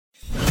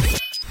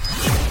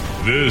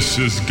This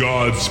is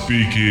God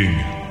speaking.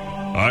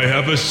 I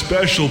have a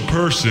special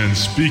person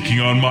speaking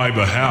on my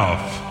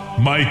behalf,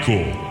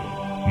 Michael.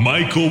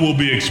 Michael will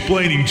be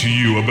explaining to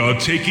you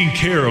about taking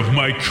care of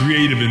my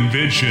creative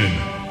invention,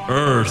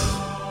 Earth,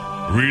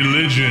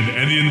 religion,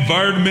 and the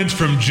environment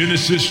from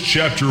Genesis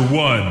chapter 1,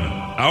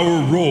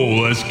 our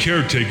role as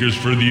caretakers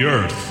for the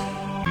Earth.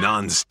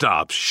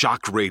 Non-stop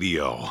shock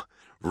radio.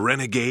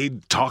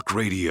 Renegade Talk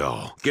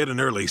Radio. Get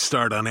an early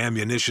start on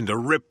ammunition to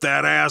rip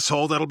that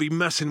asshole that'll be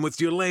messing with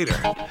you later.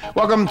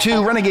 Welcome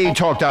to Renegade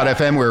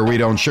Talk.fm, where we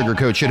don't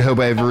sugarcoat shit. Hope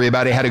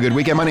everybody had a good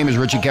weekend. My name is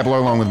Richie Kepler,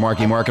 along with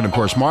Marky Mark and, of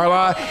course,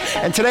 Marla.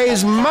 And today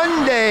is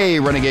Monday,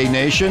 Renegade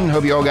Nation.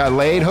 Hope you all got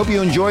laid. Hope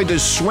you enjoyed the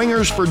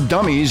Swingers for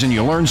Dummies and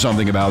you learned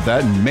something about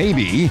that. And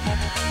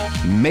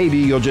maybe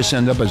you'll just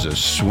end up as a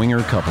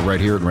swinger couple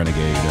right here at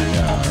Renegade.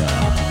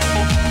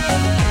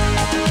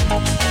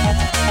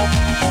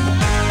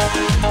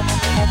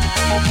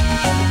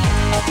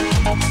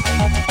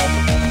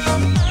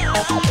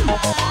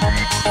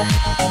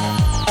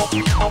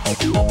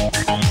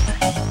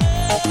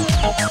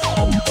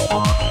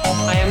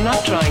 I am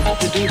not trying to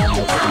seduce you.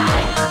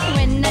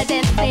 When I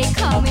dance, they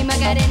call me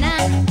Macarena,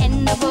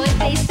 and the boys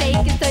they say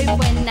que soy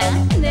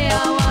buena. They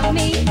all want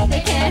me,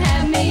 they can't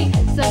have me,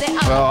 so they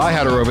all. Well, I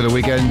had her over the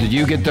weekend. Did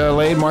you get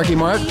laid, Marky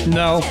Mark?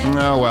 No.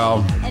 Oh,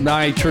 well.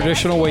 My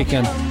traditional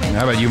weekend.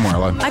 How about you,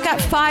 Marla? I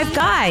got 5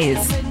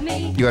 guys.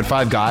 You had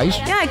 5 guys?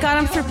 Yeah, I got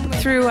them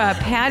through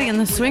Patty and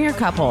the Swinger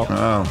couple.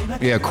 Oh,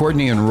 yeah,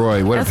 Courtney and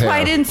Roy. What That's a pair. why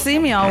I didn't see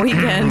me all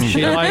weekend.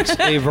 She likes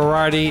a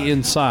variety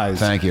in size.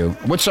 Thank you.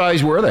 What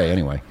size were they,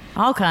 anyway?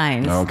 All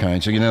kinds.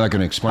 Okay, so you're not going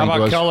to explain How to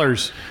about us?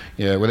 colors?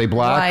 Yeah, were they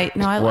black? White.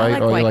 No, I white?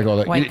 like Oh, white. you like all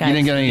that. White You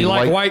didn't get any You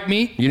like light, white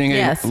meat? You didn't get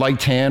Yes. any light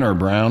tan or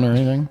brown or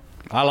anything?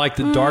 I like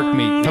the dark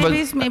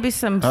meat. Maybe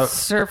some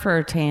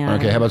surfer tan.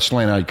 Okay, how about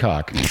slant-eyed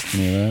cock?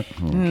 You know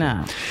that?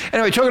 No.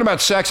 Anyway, talking about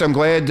sex, I'm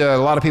glad a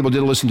lot of people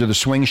did listen to the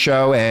Swing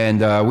Show,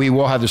 and we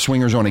will have the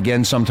Swingers on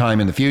again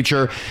sometime in the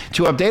future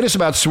to update us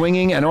about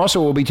swinging, and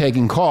also we'll be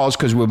taking calls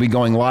because we'll be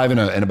going live in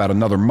about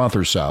another month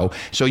or so.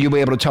 So you'll be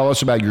able to tell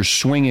us about your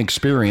swing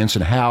experience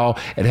and how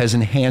it has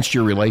enhanced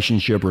your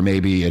relationship, or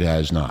maybe it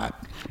has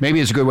not. Maybe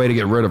it's a good way to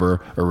get rid of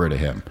her or rid of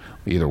him.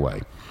 Either way.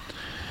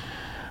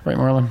 Right,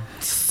 Marlon?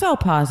 So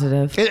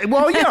positive.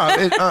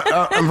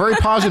 I'm very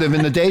positive.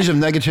 In the days of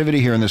negativity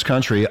here in this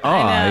country,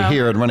 I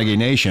here at Renegade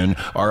Nation,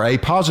 are a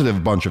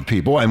positive bunch of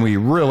people, and we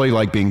really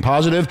like being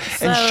positive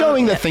and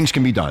showing that things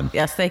can be done.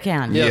 Yes, they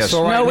can. Yes,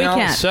 so right we now,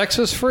 can't. sex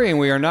is free, and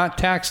we are not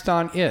taxed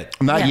on it.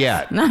 Not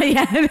yet. Not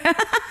yet.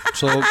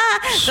 So,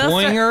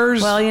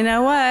 swingers... Well, you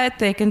know what?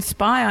 They can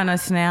spy on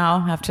us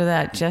now after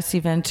that Jesse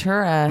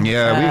Ventura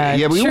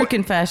true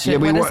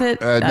confession. What is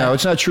it? No,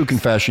 it's not true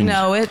confession.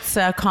 No, it's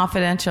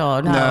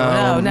confidential.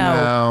 No.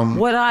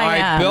 What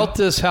I built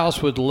this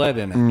house with lead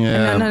in it.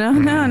 Yeah.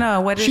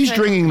 No. What is She's it?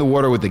 drinking the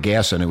water with the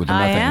gas in it with the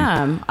methane. I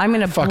am. I'm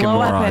going to Fucking blow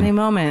moron. up any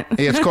moment.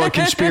 It's called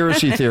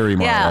conspiracy theory,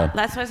 Marla. Yeah,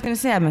 that's what I was going to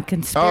say. I'm a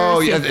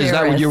conspiracy theorist. Is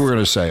that what you were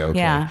going to say? Okay.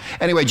 Yeah.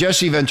 Anyway,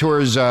 Jesse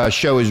Ventura's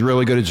show is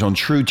really good. It's on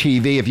True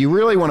TV. If you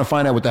really want to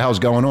find out what the hell's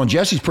going on,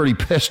 Jesse's pretty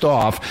pissed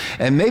off,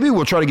 and maybe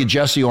we'll try to get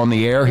Jesse on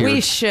the air here.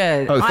 We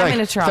should. I'm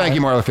going to try. Thank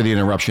you, Marla, for the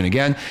interruption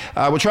again.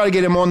 We'll try to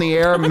get him on the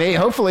air.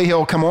 Hopefully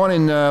he'll come on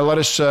and let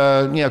us,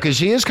 because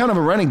he is kind of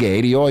a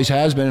renegade. He always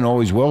has been and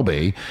always will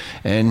be.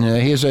 And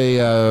he has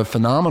a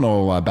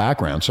phenomenal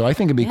background. So I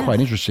think it'd be quite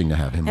interesting to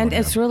have him on. And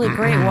it's really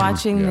great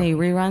watching the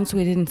reruns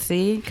we didn't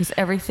see, because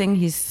everything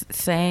he's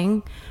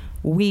saying,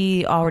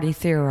 we already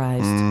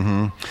theorized.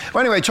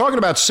 Well, anyway, talking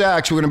about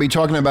sex, we're going to be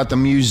talking about the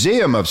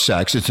Museum of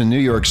Sex. It's in New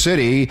York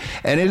City,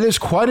 and it is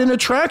quite an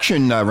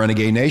attraction,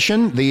 Renegade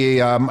Nation.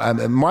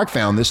 Mark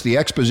found this. The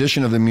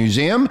exposition of the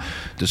museum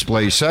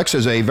displays sex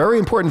as a very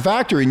important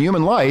factor in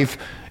human life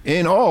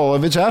in all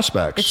of its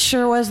aspects. It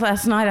sure was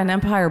last night on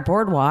Empire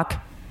Boardwalk.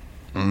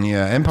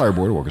 Yeah, Empire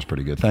Boardwalk is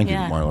pretty good. Thank you,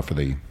 Marla, for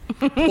the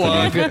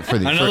plug.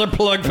 Another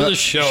plug for the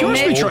show.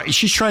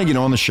 She's trying to get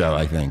on the show,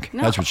 I think.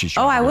 No. That's what she's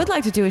trying to do. I would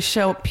like to do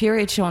a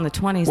period show in the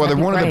 20s. Well,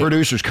 one of the great.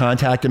 producers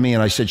contacted me,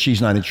 and I said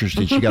she's not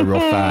interested. She got real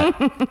fat.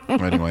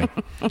 Anyway,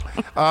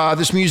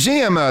 this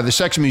museum, the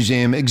Sex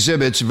Museum,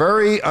 exhibits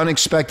very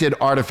unexpected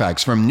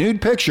artifacts, from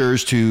nude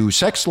pictures to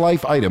sex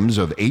life items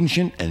of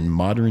ancient and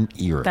modern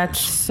eras. That's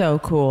so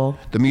cool.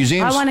 The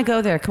museum. I want to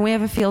go there. Can we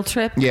have a field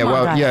trip? Yeah, Come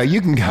on, guys. yeah,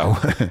 you can go.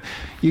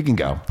 You can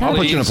go. I'll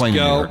put you in a plane.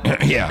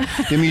 Yeah.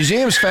 The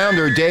museum's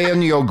founder,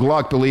 Daniel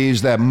Gluck,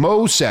 believes that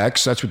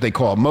Mo-Sex, that's what they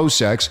call it,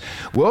 Mo-Sex,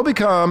 will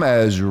become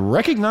as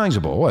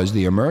recognizable as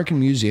the American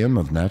Museum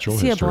of Natural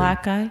History. Is he a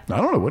black guy?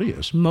 I don't know what he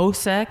is.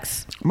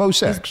 Mo-Sex?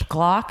 Mo-Sex.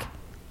 Glock?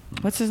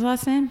 What's his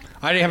last name?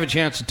 I didn't have a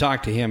chance to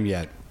talk to him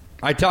yet.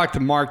 I talked to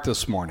Mark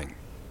this morning.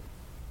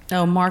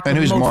 Oh, Mark. And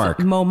who's Mark?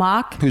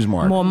 Mo-Mark? Who's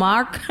Mark?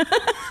 Mo-Mark?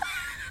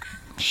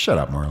 Shut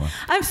up, Marla.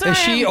 I'm sorry. Is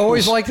she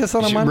always like this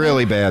on a Monday?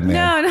 Really bad,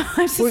 man. No,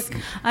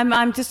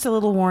 I'm just a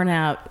little worn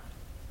out.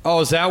 Oh,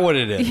 is that what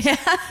it is?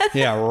 Yeah.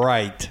 Yeah,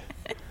 right.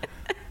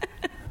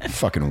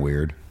 Fucking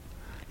weird.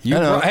 You I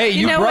know.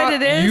 brought, what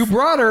it is? You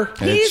brought her.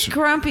 He's It's-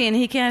 grumpy and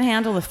he can't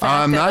handle the fact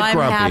I'm that not I'm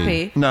grumpy.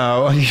 happy.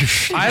 No,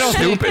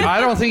 I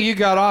don't think you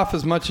got off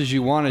as much as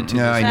you wanted to.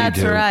 No, I That's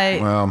need to. right.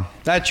 Well,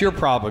 That's your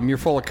problem. You're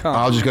full of cum.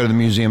 I'll just go to the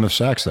Museum of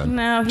Sex then.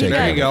 No, Take There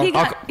care. you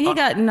go. He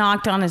got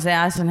knocked on his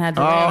ass and had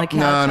to lay on Oh, the couch.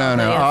 no. all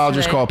day I'll just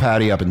yesterday. call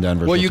Patty up in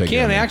Denver. well, She'll you take care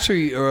can of me.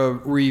 actually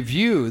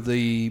review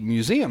the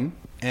museum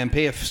and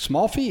pay a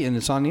small fee, and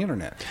it's on the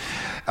internet.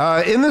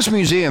 In this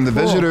museum, the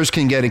visitors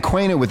can get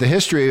acquainted with the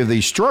history of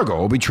the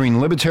struggle between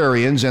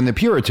libertarians and the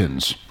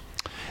Puritans,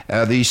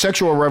 the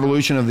sexual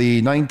revolution of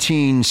the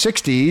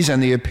 1960s,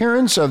 and the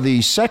appearance of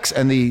the sex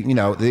and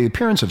the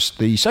appearance of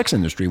the sex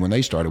industry when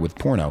they started with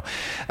porno.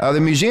 The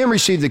museum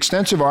received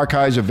extensive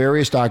archives of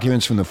various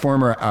documents from the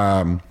former,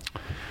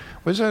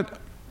 what is that?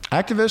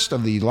 Activist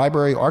of the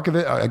library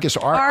archivist, I guess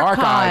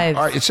archive.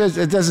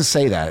 It doesn't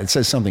say that. It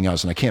says something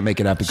else, and I can't make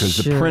it out because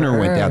the printer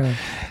went down.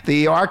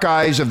 The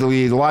archives of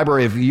the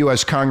Library of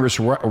U.S. Congress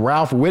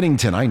Ralph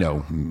Whittington. I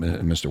know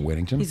Mr.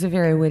 Whittington. He's a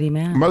very witty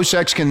man. Most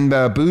sex can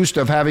boast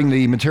of having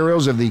the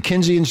materials of the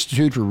Kinsey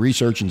Institute for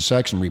Research in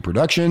Sex and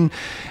Reproduction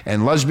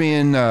and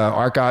Lesbian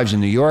Archives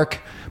in New York.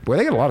 Boy,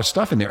 they got a lot of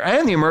stuff in there.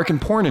 And the American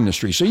porn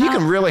industry. So you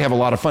can really have a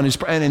lot of fun.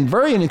 And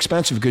very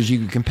inexpensive because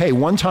you can pay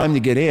one time to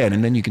get in,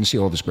 and then you can see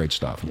all this great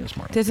stuff. Yes,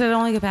 Mark. Does it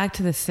only go back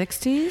to the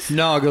 60s?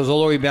 No, it goes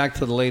all the way back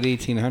to the late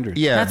 1800s.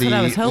 Yeah, That's the what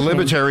I was hoping.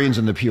 libertarians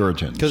and the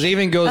Puritans. Because it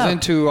even goes Oh.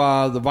 into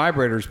the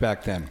vibrators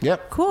back then.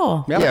 Yep.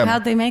 Cool. Yep. Yeah.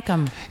 How'd they make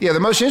them? Yeah, the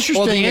most interesting.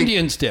 Well, the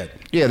Indians did.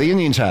 Yeah, the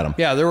Indians had them.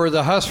 Yeah, there were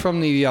the husks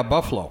from the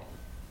buffalo.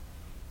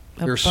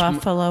 A They're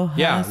buffalo husk?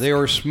 Yeah, they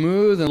were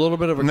smooth and a little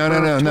bit of a No.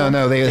 curve to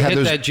them. They had hit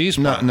those, that G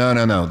spot.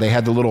 No. They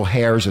had the little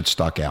hairs that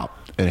stuck out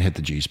and it hit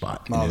the G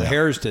spot. Oh, the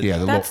hairs did Yeah, that.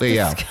 the That's little,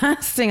 yeah.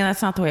 disgusting.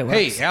 That's not the way it works.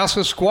 Hey, ask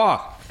a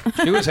squaw.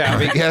 She was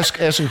happy. Ask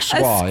a a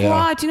squaw. squaw.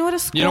 Yeah. Do you know what a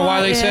squaw is? You know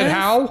why they said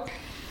how?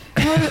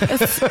 You know what a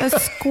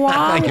squaw.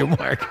 Thank you,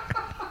 Mark.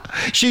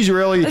 She's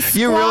really. A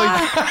You really.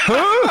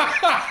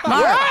 squaw.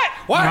 Mark.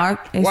 What?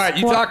 Mark, a What?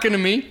 You squaw- talking to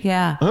me?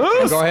 Yeah.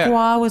 Huh? A Go ahead.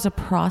 squaw was a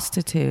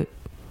prostitute.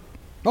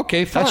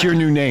 Okay, fine. That's your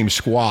new name,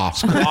 Squaw.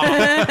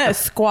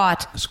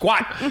 Squat.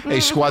 Squat.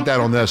 Hey, squat that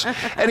on this.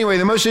 Anyway,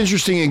 the most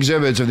interesting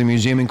exhibits of the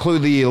museum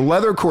include the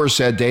leather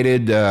corset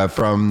dated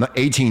from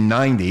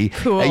 1890,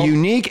 Cool. a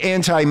unique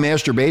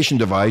anti-masturbation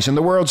device, and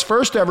the world's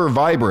first ever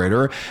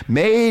vibrator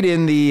made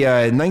in the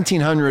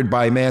 1900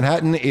 by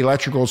Manhattan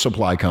Electrical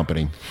Supply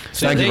Company.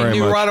 So Thank they you very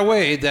knew much. right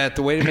away that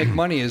the way to make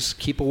money is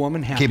keep a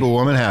woman happy. Keep a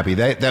woman happy.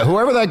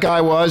 Whoever that guy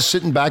was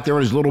sitting back there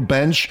on his little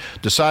bench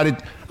decided,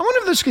 I wonder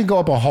if this can go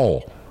up a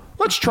hole.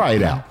 Let's try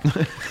it out.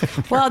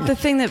 Well, the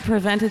thing that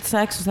prevented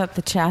sex was that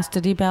the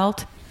chastity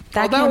belt.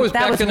 that was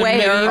back in the way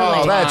medieval early.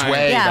 Oh, that's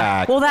way yeah.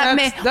 back. Well,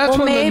 That's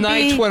when the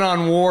knights went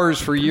on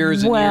wars for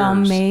years and Well,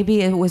 years.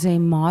 maybe it was a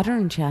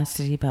modern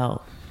chastity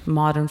belt.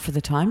 Modern for the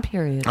time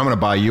period. I'm going to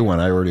buy you one.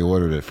 I already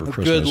ordered it for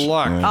Christmas. Good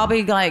luck. Yeah. I'll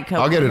be like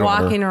I'll get it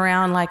walking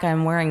around like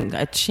I'm wearing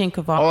a chink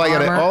of All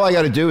armor. I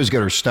got to do is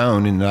get her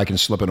stoned, and I can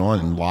slip it on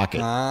and lock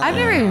it. I've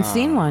never even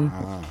seen one.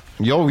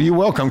 You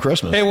will come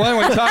Christmas. Hey, when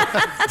we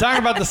talking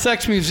about the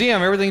sex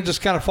museum, everything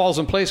just kind of falls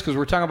in place because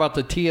we're talking about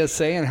the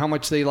TSA and how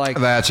much they like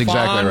That's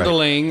exactly right.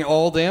 fondling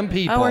all them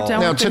people. we're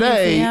done Now with the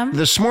today, museum?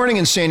 this morning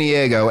in San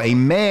Diego, a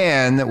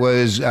man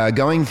was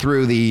going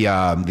through the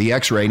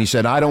X-ray, and he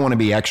said, "I don't want to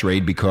be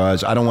X-rayed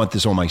because I don't want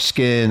this on my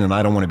skin, and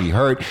I don't want to be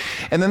hurt."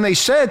 And then they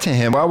said to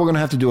him, "Well, we're going to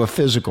have to do a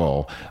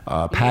physical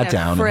pat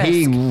down." And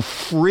he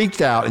freaked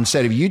out and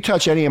said, "If you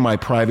touch any of my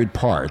private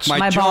parts,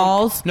 My junk.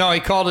 balls? No, he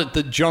called it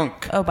the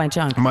junk. Oh, my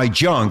junk. my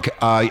junk,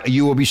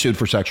 you will be sued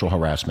for sexual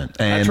harassment."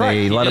 And That's right.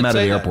 they He let him did out of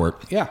say the that.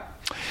 airport. Yeah.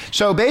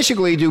 So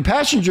basically, do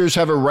passengers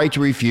have a right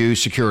to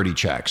refuse security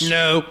checks?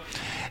 No.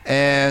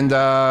 And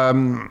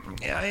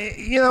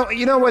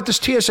you know what? This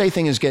TSA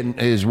thing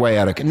is way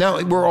out of.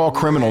 Now we're all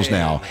criminals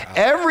now.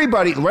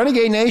 Everybody,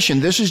 Renegade Nation.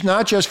 This is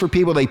not just for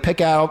people they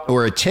pick out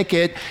or a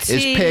ticket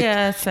is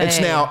picked. TSA. It's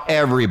now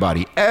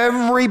everybody.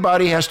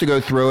 Everybody has to go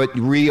through it.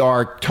 We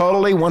are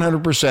totally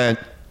 100%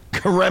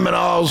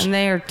 criminals. And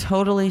they are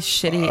totally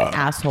shitty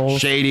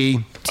assholes.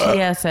 Shady.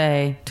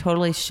 TSA,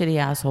 totally shitty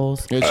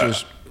assholes.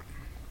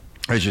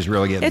 It's just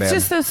really getting It's bad.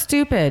 just so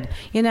stupid.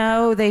 You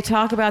know, they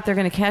talk about they're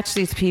going to catch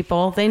these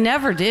people. They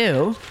never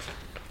do.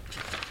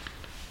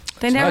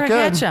 They It's never not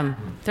good. catch them.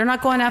 They're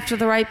not going after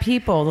the right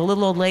people. The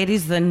little old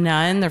lady's the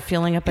nun. They're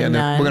feeling up a Yeah,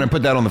 nun. we're going to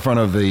put that on the front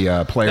of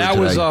the player That today.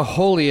 was a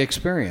holy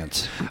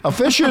experience.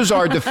 Officials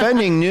are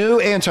defending new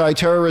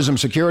anti-terrorism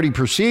security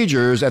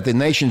procedures at the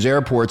nation's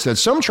airports that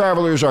some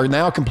travelers are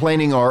now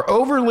complaining are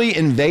overly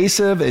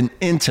invasive and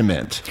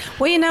intimate.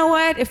 Well, you know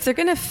what? If they're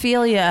going to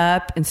feel you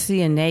up and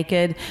see you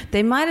naked,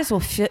 they might as well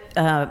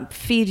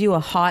feed you a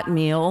hot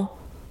meal.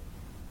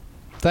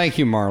 Thank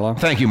you, Marla.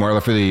 Thank you,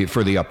 Marla, for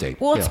the update.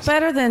 Well, it's Yes.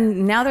 better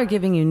than now they're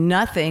giving you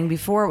nothing.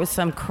 Before it was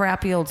some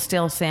crappy old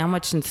stale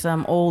sandwich and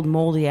some old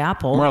moldy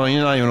apple. Marla,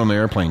 you're not even on the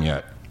airplane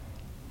yet.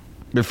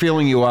 They're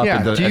feeling you up.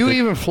 Yeah. Do you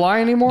even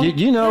fly anymore? Do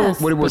you know Yes.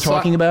 what we're Besi-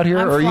 talking about here?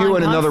 I'm Or are you flying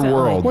in another constantly.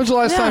 world? When's the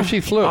last time she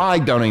flew? I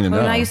don't even know.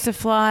 When I used to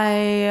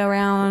fly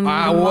around.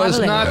 I was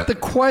modeling. not the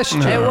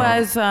question. It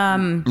was.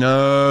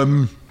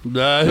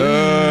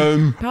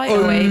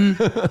 Probably 08.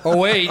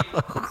 08.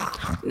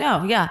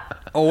 No, yeah.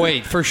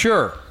 08, for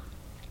sure.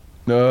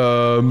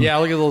 Yeah,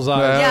 look at those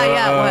eyes.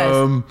 Yeah, it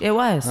was. It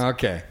was.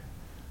 Okay.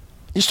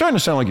 You're starting to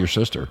sound like your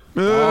sister.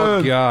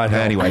 Oh, God.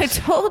 Anyway. I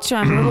told you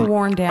I'm a little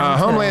worn down.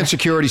 Homeland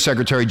Security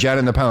Secretary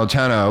Janet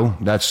Napolitano,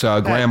 that's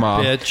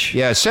Grandma, bitch.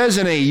 yeah, says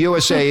in a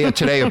USA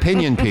Today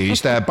opinion piece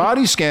that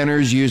body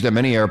scanners used at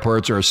many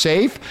airports are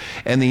safe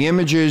and the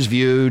images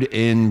viewed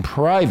in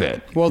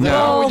private. Well,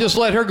 now we just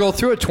let her go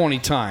through it 20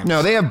 times.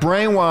 No, they have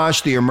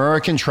brainwashed the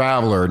American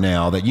traveler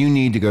now that you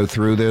need to go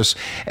through this.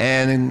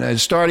 And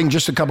starting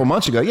just a couple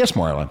months ago, yes,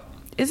 Marla.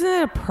 Isn't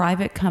it a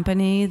private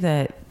company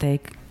that they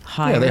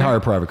hire? Yeah, they hire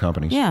private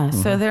companies. Yeah,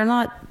 so they're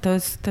not,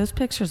 those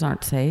pictures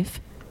aren't safe.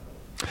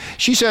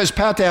 She says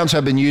pat downs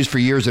have been used for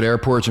years at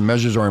airports and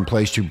measures are in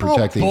place to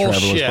protect the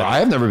travelers. bullshit. I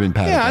have never been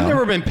patted down. Yeah, I've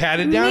never been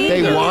patted down. Me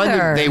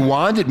either. They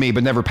wanted me,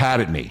 but never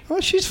patted me. Well,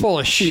 she's full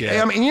of shit.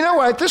 I mean, you know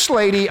what? This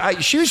lady,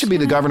 she used to be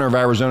the governor of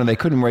Arizona. They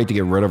couldn't wait to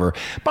get rid of her.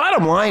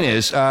 Bottom line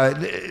is, I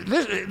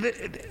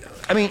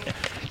mean,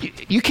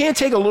 you can't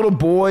take a little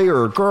boy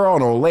or a girl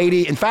and a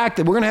lady. In fact,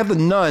 we're going to have the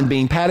nun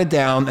being patted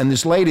down, and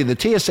this lady, the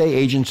TSA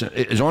agent,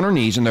 is on her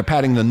knees, and they're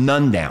patting the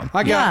nun down.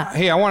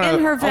 Hey, I want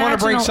to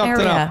bring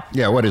something up.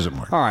 Yeah, what is it,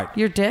 Mark? All right.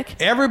 Your dick?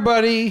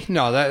 Everybody,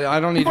 no, that I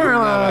don't need to bring that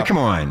up. Come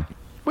on.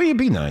 Will you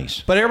be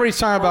nice? But everybody's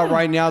talking about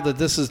right now that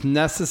this is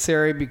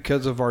necessary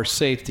because of our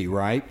safety,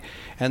 right?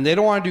 And they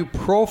don't want to do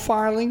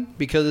profiling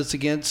because it's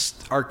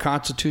against our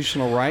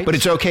constitutional rights. But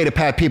it's okay to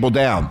pat people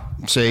down.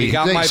 See, You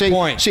got my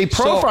point. See,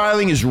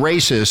 profiling is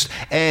racist,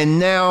 and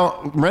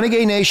now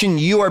Renegade Nation,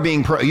 you're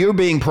being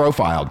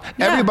profiled.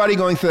 Yeah. Everybody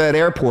going through that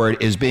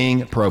airport is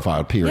being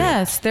profiled. Period.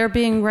 Yes, they're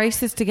being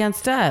racist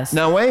against us.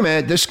 Now wait a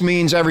minute. This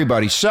means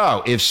everybody.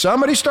 So if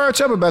somebody starts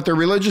up about their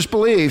religious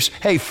beliefs,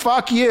 hey,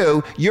 fuck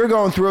you. You're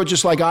going through it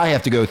just like I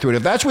have to go through it.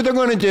 If that's what they're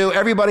going to do,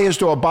 everybody has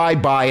to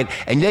abide by it,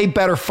 and they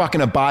better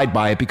fucking abide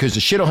by it because the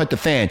shit'll hit the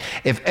fan.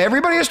 If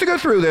everybody has to go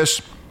through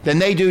this, then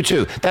they do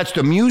too. That's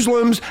the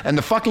Muslims and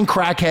the fucking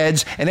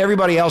crackheads and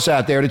everybody else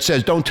out there that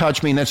says, don't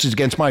touch me and this is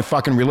against my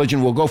fucking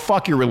religion. Well, go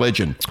fuck your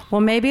religion. Well,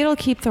 maybe it'll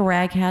keep the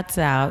rag hats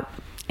out.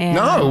 And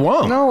No, it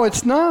won't. No,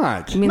 it's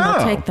not. You mean No.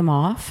 they'll take them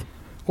off?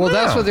 Well,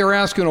 that's No. what they were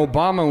asking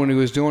Obama when he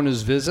was doing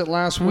his visit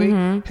last week.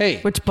 Hey,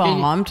 Which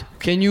bombed.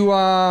 Can you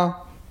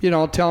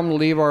tell him to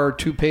leave our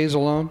toupees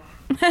alone?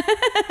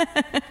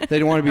 They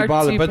don't want to be Our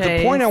bothered. But the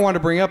toupees. point I want to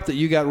bring up that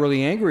you got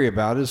really angry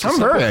about is I'm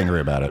very angry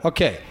about it.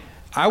 Okay,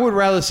 I would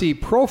rather see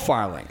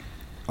profiling,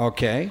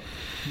 okay,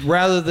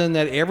 rather than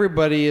that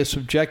everybody is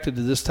subjected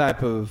to this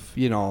type of,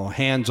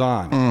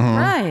 hands-on.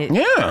 Right.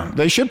 Yeah,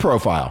 they should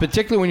profile.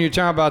 Particularly when you're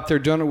talking about they're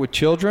doing it with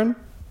children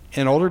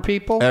and older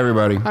people.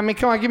 Everybody. I mean,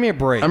 come on, give me a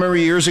break. I remember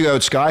years ago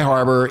at Sky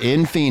Harbor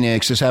in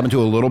Phoenix, this happened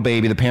to a little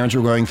baby. The parents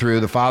were going through.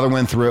 The father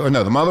went through.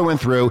 The mother went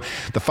through.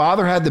 The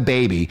father had the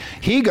baby.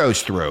 He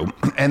goes through.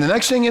 And the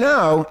next thing you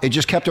know, it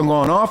just kept on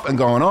going off and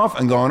going off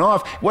and going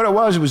off. What it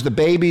was the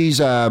baby's...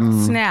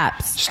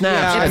 Snaps.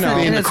 Yeah, I know.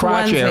 in the his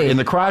crotch area, onesie. in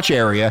the crotch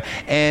area.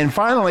 And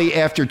finally,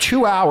 after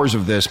 2 hours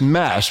of this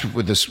mess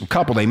with this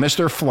couple, they missed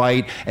their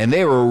flight, and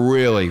they were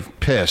really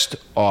pissed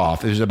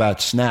off. It was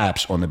about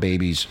snaps on the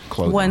baby's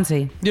clothing.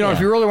 Onesie. If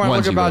you really want to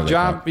look Onesie, about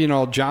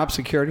whatever job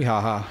security,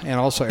 and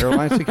also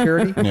airline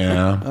security,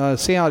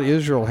 see how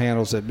Israel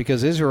handles it,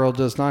 because Israel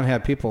does not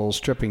have people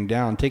stripping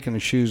down, taking their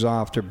shoes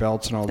off, their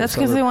belts, and all That's this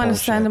because other they want to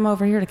bullshit. send them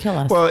over here to kill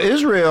us. Well,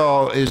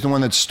 Israel is the one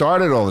that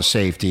started all the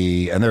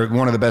safety, and they're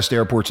one of the best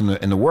airports in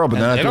the world. But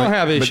And they're not they don't doing-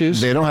 have but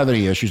issues. They don't have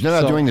any issues. They're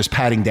not So- doing this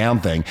patting down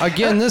thing.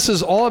 Again, this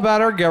is all about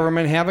our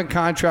government having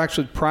contracts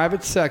with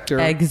private sector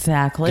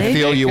exactly. To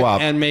feel you up.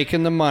 and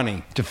making the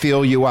money. To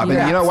fill you up. You're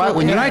And you know what?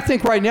 When you And I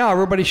think right now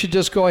everybody should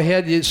just go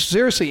ahead.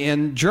 Seriously,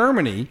 in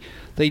Germany,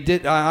 they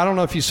did. I don't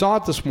know if you saw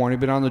it this morning,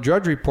 but on the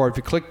Drudge Report, if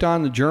you clicked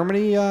on the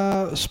Germany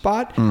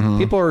spot,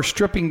 people are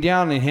stripping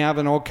down and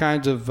having all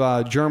kinds of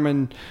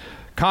German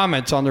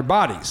comments on their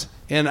bodies.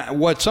 And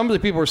what some of the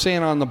people are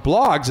saying on the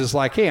blogs is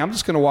like, hey, I'm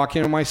just going to walk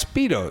in my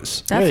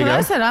Speedos. That's you what go.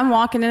 I said. I'm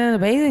walking in a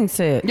bathing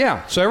suit.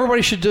 Yeah, so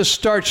everybody should just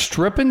start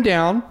stripping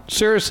down.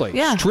 Seriously.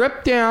 Yeah.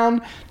 Strip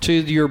down to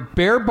your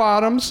bare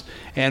bottoms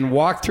and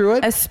walk through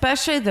it.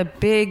 Especially the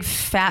big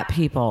fat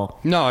people.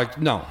 No.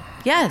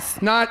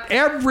 Yes. Not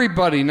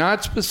everybody,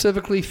 not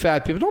specifically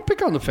fat people. Don't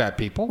pick on the fat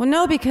people. Well,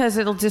 no, because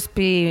it'll just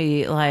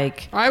be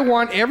like, I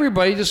want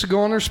everybody just to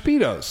go in their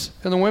Speedos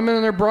and the women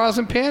in their bras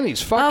and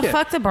panties. Fuck Oh, it.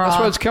 fuck the bra. That's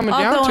what it's coming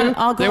I'll down go to. in-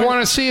 I'll go They in-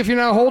 want to see if you're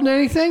not holding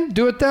anything.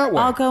 Do it that way.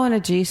 I'll go in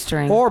a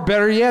G-string. Or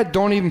better yet,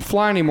 don't even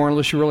fly anymore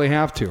unless you really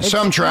have to.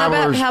 Some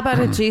travelers. How about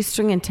a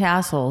G-string and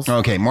tassels?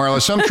 Okay,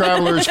 Marla, some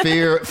travelers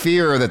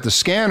fear that the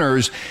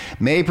scanners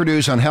may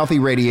produce unhealthy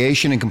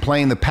radiation and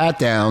complain the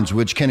pat-downs,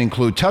 which can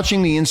include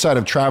touching the inside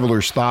of travelers'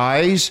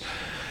 thighs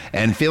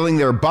and feeling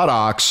their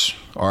buttocks,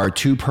 are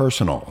too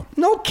personal.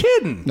 No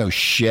kidding. No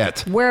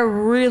shit. Wear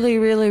really,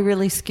 really,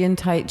 really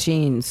skin-tight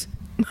jeans.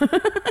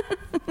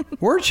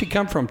 Where'd she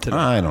come from today?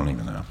 I don't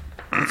even know.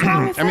 What's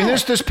wrong with I mean,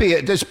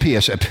 that? this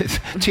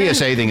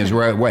TSA thing is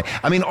right away.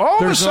 I mean, all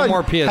There's of no a sudden,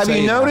 more PSA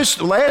have you now.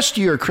 noticed last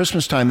year,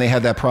 Christmas time, they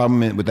had that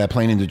problem with that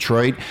plane in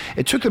Detroit?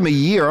 It took them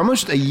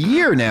almost a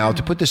year now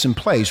to put this in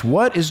place.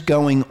 What is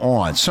going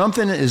on?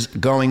 Something is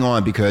going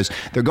on because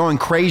they're going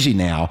crazy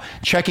now,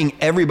 checking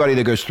everybody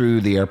that goes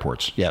through the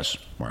airports. Yes,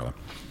 Marla.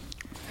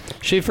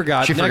 She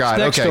forgot. She forgot.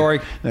 Next Okay.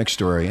 story. Next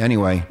story.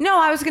 Anyway. No,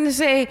 I was going to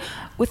say,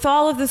 with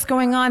all of this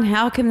going on,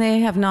 how can they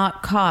have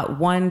not caught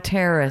one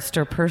terrorist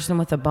or person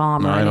with a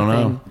bomb or I anything?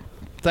 don't know.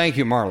 Thank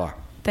you, Marla.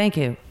 Thank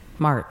you,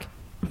 Mark.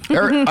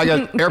 I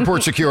got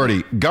airport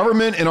security.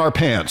 Government in our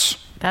pants.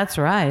 That's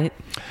right.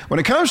 When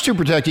it comes to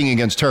protecting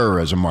against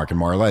terrorism, Mark and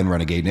Marla and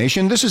Renegade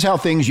Nation, this is how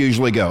things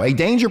usually go. A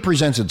danger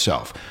presents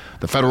itself.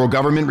 The federal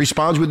government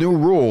responds with new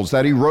rules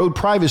that erode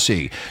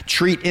privacy,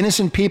 treat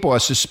innocent people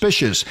as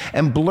suspicious,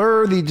 and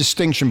blur the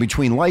distinction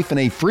between life in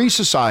a free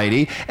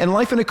society and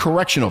life in a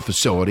correctional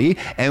facility.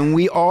 And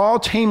we all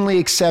tamely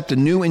accept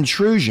new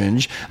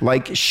intrusions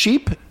like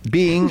sheep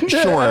being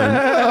shorn.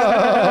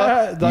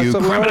 That's You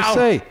what I criminal.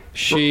 say.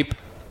 Sheep.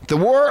 The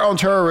war on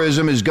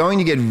terrorism is going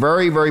to get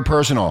very, very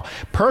personal.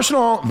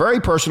 Very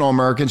personal.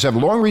 Americans have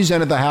long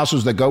resented the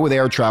hassles that go with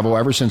air travel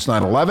ever since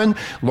 9/11.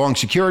 Long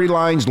security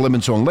lines,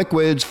 limits on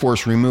liquids,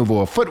 forced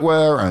removal of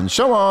footwear, and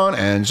so on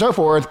and so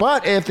forth.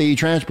 But if the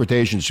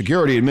Transportation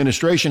Security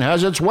Administration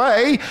has its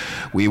way,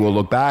 we will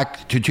look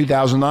back to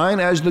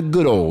 2009 as the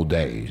good old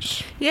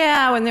days.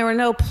 Yeah, when there were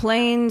no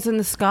planes in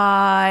the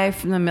sky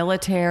from the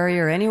military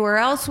or anywhere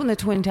else when the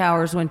Twin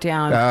Towers went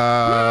down.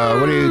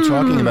 What are you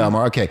talking about,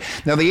 Mark? Okay.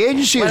 Now, the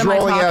agency What is am I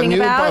rolling out talking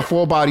new about?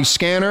 full-body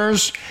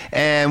scanners,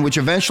 and which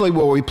eventually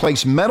will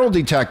replace metal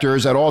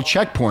detectors at all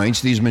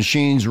checkpoints. These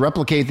machines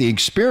replicate the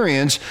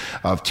experience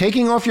of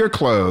taking off your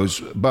clothes,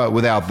 but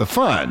without the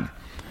fun.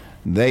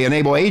 They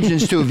enable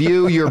agents to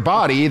view your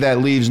body that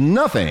leaves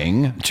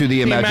nothing to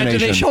the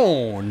imagination.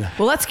 Well,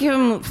 let's give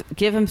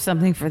him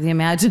something for the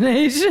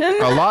imagination.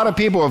 A lot of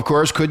people, of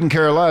course, couldn't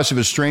care less if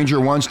a stranger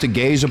wants to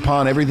gaze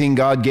upon everything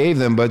God gave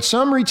them, but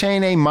some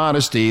retain a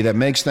modesty that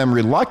makes them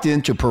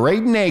reluctant to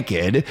parade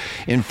naked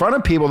in front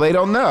of people they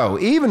don't know,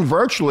 even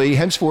virtually.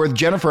 Henceforth,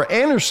 Jennifer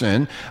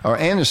Aniston,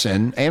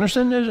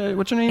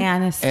 what's her name?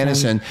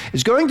 Aniston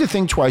is going to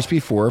think twice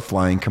before a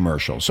flying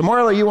commercial. So,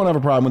 Marla, you won't have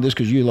a problem with this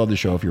because you love to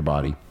show off your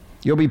body.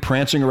 You'll be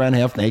prancing around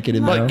half naked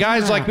in there. But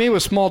guys like me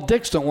with small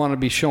dicks don't want to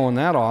be showing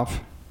that off.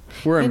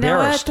 We're You know what?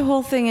 embarrassed. The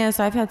whole thing is,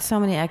 I've had so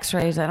many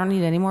X-rays. I don't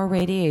need any more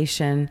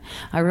radiation.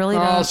 I really Oh,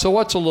 don't. so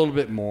what's a little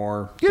bit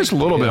more? Just a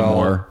little bit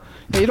more.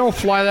 You don't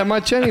fly that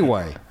much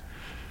anyway.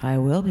 I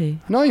will be.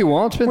 No, you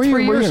won't. It's been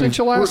 3 years since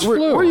you last flew.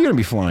 Where are you going to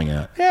be flying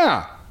at?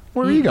 Yeah.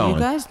 Where are you going? You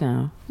guys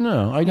know.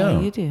 No, I No,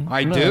 don't. you do.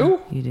 I do?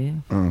 You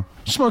do.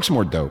 Smoke some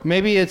more dope.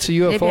 Maybe it's a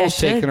Maybe I UFO's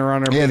should. taking her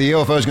on her. Yeah, the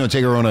UFO is going to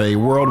take her on a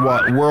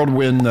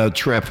whirlwind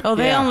trip. Oh,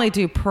 they Yeah. only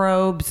do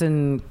probes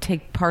and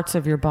take parts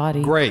of your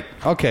body. Great.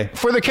 Okay.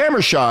 For the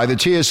camera shy, the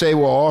TSA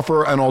will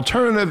offer an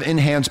alternative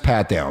enhanced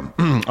pat down.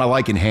 I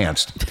like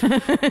enhanced.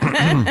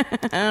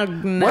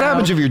 What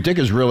happens if your dick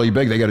is really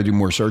big? They got to do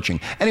more searching.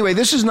 Anyway,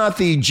 this is not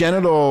the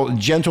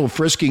gentle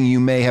frisking you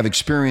may have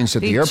experienced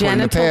at the The airport in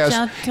the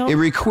past. genital-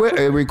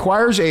 It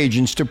requires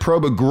agents to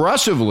probe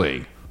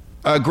aggressively,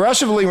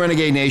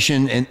 Renegade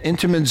Nation, in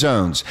intimate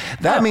zones.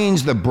 That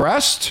means the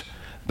breast,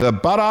 the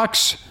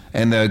buttocks,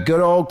 and the good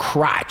old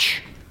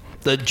crotch.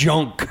 The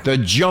junk. The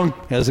junk.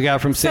 As the guy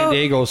from San So-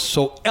 Diego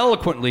so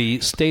eloquently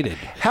stated.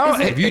 How-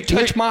 If you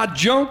touch my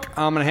junk,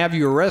 I'm going to have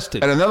you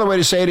arrested. And another way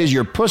to say it is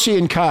your pussy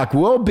and cock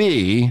will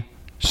be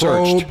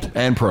searched Probed.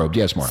 and probed.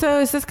 Yes, Mark. So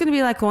is this going to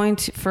be like going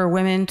for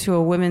women to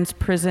a women's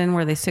prison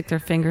where they stick their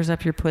fingers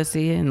up your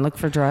pussy and look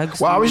for drugs?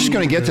 Well, I was just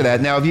going to get to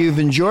that. Now, if you've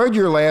enjoyed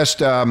your last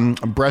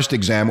breast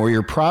exam or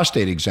your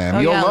prostate exam, Oh,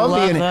 you'll yeah, love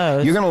love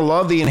those. you're going to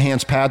love the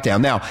enhanced pat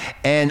down. Now,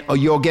 and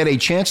you'll get a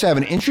chance to have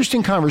an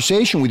interesting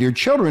conversation with your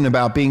children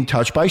about being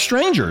touched by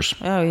strangers.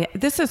 Oh, yeah.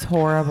 This is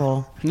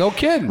horrible. No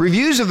kidding.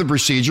 Reviews of the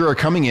procedure are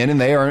coming in,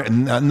 and they are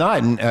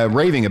not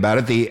raving about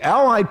it. The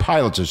Allied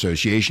Pilots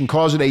Association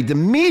calls it a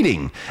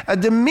demeaning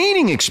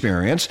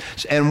experience.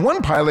 And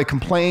one pilot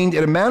complained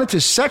it amounted to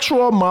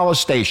sexual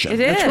molestation. It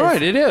is. That's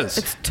right, it is.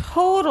 It's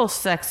total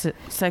sexual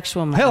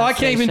molestation. Hell, I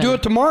can't even do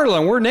it to Marla,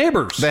 and we're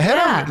neighbors. The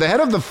head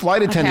of the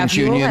Flight Attendants have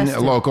you Union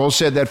arrested. local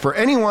said that for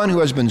anyone who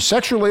has been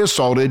sexually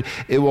assaulted,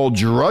 it will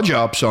drudge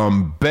up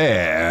some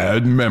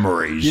bad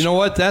memories. You know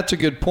what? That's a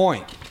good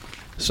point.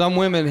 Some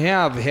women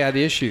have had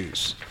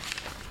issues,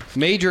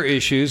 major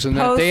issues, and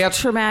that they have,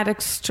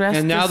 Post-traumatic stress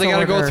and now they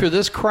got to go disorder. through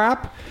this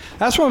crap.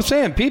 That's what I'm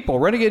saying. People,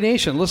 Renegade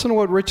Nation, listen to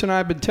what Rich and I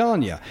have been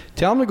telling you.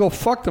 Tell them to go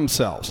fuck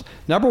themselves.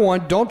 Number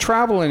one, don't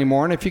travel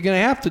anymore, and if you're going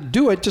to have to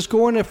do it, just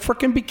go in a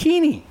freaking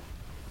bikini.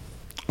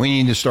 we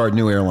need to start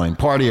new airline,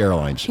 party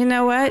airlines. You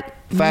know what?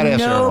 Fat-ass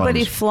Nobody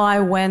airlines. fly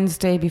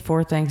Wednesday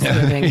before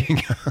Thanksgiving.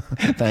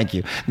 Thank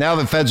you. Now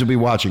the feds will be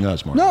watching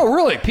us, Mark. No,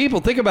 really, people,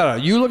 think about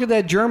it. You look at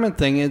that German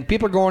thing, and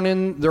people are going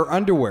in their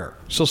underwear.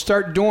 So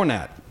start doing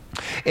that.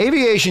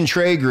 Aviation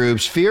trade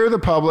groups fear the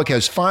public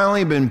has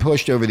finally been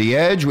pushed over the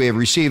edge. We have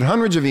received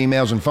hundreds of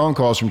emails and phone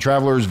calls from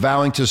travelers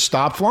vowing to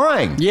stop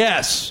flying.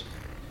 Yes.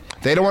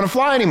 They don't want to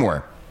fly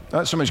anymore.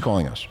 Somebody's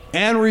calling us.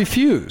 And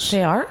refuse.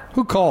 They are?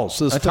 Who calls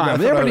this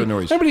time?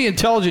 Everybody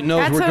intelligent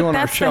knows we're doing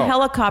our show. That's the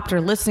helicopter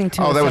listening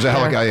to us. Oh, that was a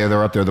helicopter. Yeah,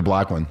 they're up there, the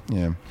black one.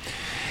 Yeah.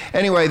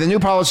 Anyway, the new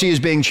policy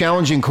is being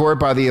challenged in court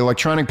by the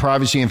Electronic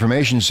Privacy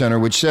Information Center,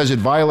 which says it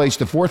violates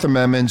the Fourth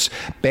Amendment's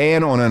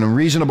ban on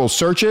unreasonable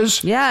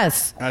searches.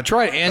 Yes. That's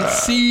right. And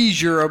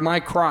seizure of my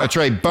crop. That's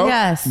right.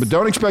 Yes. But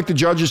don't expect the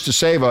judges to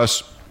save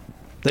us.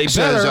 They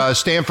says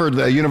Stanford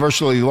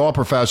University law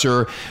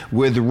professor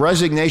with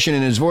resignation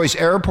in his voice.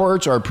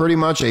 Airports are pretty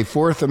much a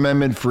Fourth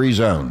Amendment free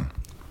zone.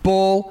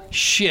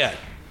 Bullshit.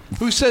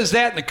 Who says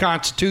that in the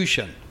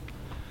Constitution?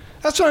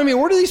 That's what I mean.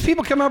 Where do these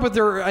people come up with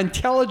their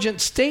intelligent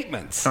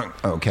statements?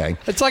 Okay.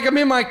 It's like I'm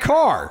in my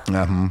car.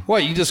 Uh-huh.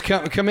 What, you just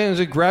come in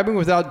and grab me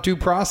without due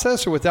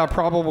process or without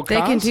probable cause?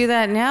 They can do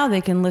that now. They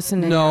can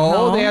listen in your home.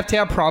 No, they have to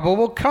have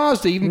probable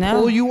cause to even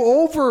pull you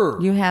over.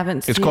 You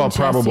haven't seen It's called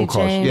probable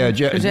cause. Yeah,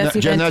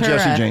 not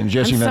Jesse James.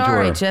 Jesse Ventura.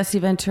 Sorry, Jesse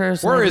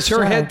Ventura's. Where is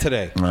her head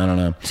today? I don't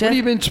know. What have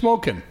you been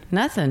smoking?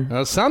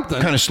 Nothing.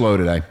 Something. Kind of slow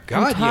today.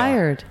 God, I'm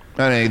tired.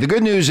 Anyway, the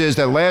good news is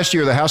that last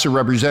year the House of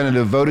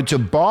Representatives voted to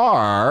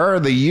bar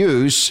the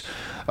use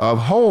of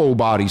whole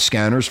body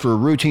scanners for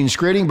routine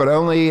screening, but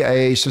only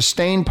a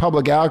sustained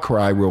public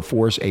outcry will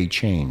force a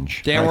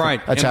change. Damn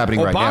right. That's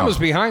happening right now. Obama's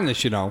behind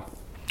this, you know.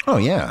 Oh,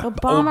 yeah.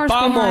 Obama's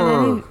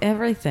behind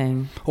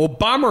everything.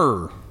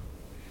 Obama.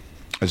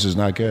 This is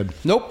not good.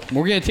 Nope.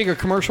 We're going to take a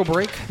commercial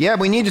break. Yeah,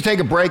 we need to take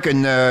a break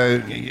and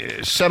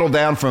settle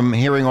down from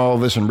hearing all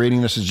of this and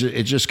reading this.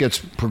 It just gets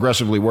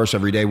progressively worse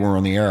every day we're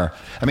on the air.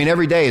 I mean,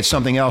 every day it's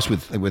something else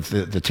with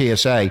the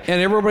TSA.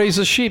 And everybody's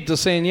a sheep to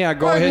saying,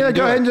 go ahead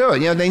and do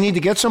it. Yeah, they need to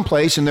get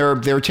someplace, and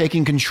they're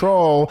taking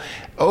control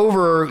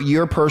over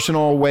your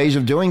personal ways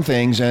of doing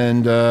things.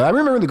 And I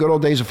remember the good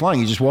old days of flying.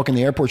 You just walk in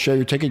the airport, show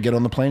your ticket, get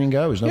on the plane, and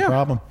go. There's no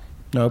problem.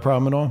 No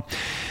problem at all.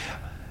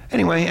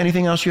 Anyway,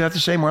 anything else you have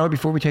to say, Marla,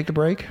 before we take the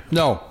break?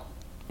 No.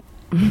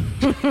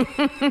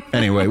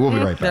 Anyway, we'll be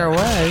right back. There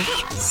was.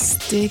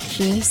 Stick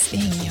this in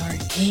your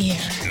ear.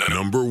 The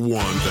number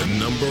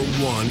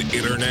one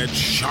internet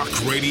shock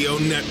radio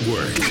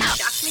network.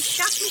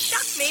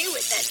 Shock me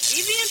with that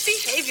deviant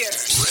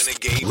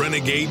behavior.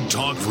 Renegade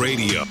Talk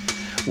Radio.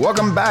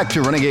 Welcome back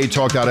to Renegade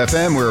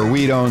Talk.fm, where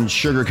we don't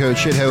sugarcoat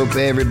shit. Hope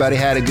everybody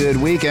had a good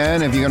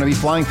weekend. If you're going to be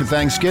flying for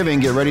Thanksgiving,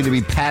 get ready to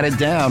be patted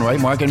down, right,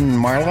 Mark and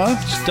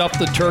Marla? Stuff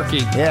the turkey.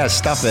 Yeah,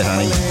 stuff it,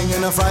 honey.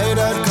 In a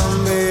fried-out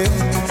Kombi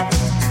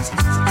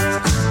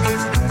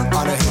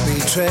on a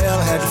hippie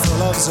trailhead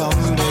full of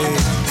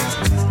zombies.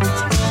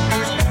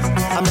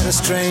 I met a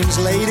strange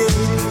lady.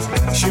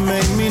 She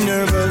made me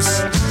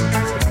nervous.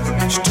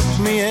 She took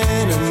me in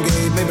and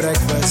gave me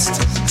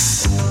breakfast.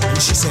 And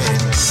she said,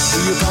 do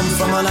you come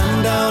from a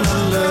land down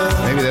under?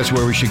 Maybe that's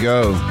where we should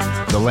go.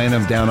 The land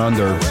of down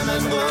under.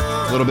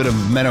 A little bit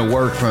of Men at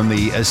Work from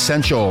the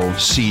Essential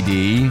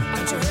CD.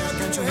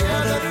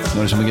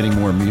 Notice I'm getting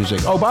more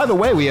music. Oh, by the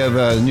way, we have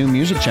a new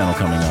music channel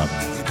coming up.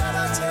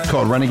 It's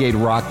called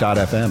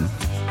RenegadeRock.fm.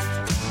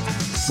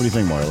 What do you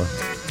think, Marla?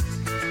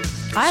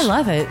 I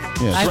love it.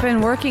 Yeah. I've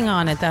been working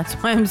on it. That's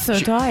why I'm so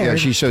tired. Yeah,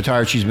 she's so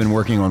tired. She's been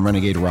working on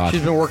Renegade Rock.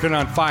 She's been working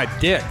on 5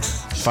 dicks.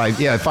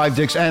 5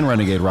 dicks and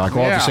Renegade Rock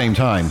all at the same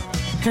time.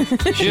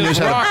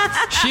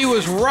 She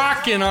was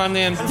rocking on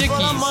them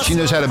dickies. She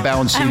knows how to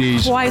balance CDs.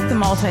 I'm quite the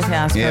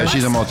multitasker. Yeah,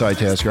 she's a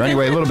multitasker.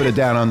 Anyway, a little bit of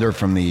Down Under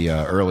from the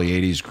early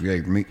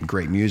 80s.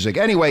 Great music.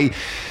 Anyway,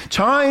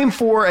 time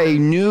for a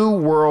new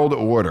world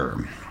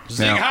order.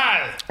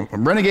 Now,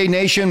 Renegade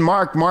Nation,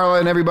 Mark, Marla,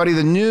 and everybody,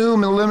 the new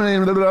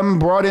millennium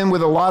brought in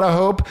with a lot of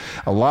hope,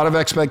 a lot of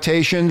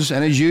expectations,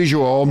 and as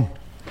usual,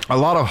 a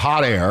lot of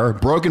hot air,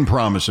 broken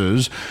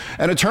promises,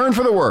 and a turn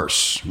for the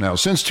worse. Now,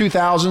 since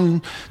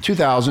 2000,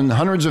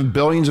 hundreds of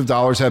billions of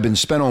dollars have been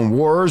spent on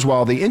wars,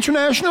 while the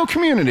international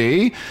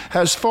community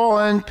has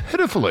fallen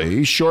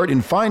pitifully short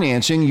in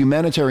financing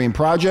humanitarian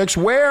projects.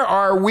 Where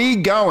are we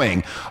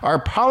going? Our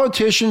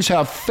politicians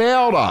have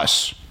failed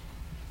us.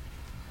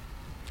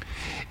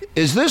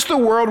 Is this the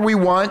world we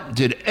want?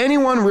 Did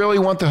anyone really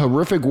want the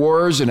horrific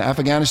wars in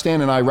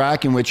Afghanistan and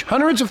Iraq in which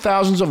hundreds of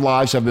thousands of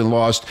lives have been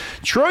lost,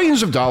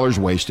 trillions of dollars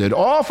wasted,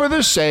 all for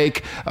the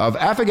sake of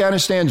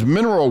Afghanistan's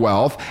mineral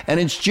wealth and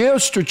its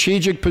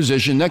geostrategic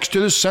position next to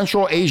the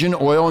Central Asian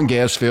oil and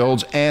gas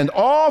fields, and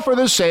all for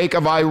the sake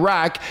of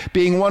Iraq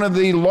being one of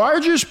the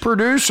largest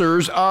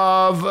producers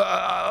of,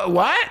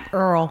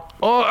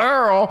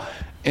 Oil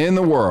in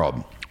the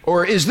world?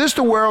 Or is this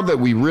the world that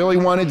we really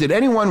wanted? Did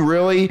anyone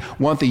really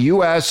want the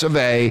U.S. of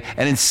A.,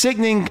 an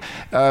insignificant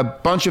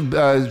bunch of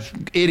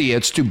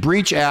idiots, to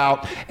breach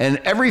out and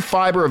every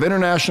fiber of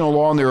international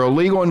law in their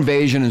illegal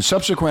invasion and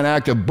subsequent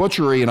act of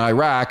butchery in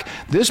Iraq?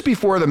 This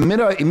before the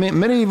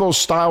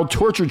medieval-style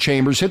torture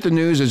chambers hit the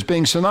news as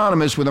being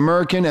synonymous with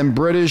American and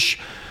British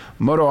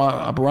modus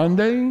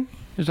operandi?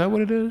 Is that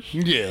what it is?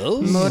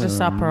 Yes. Modus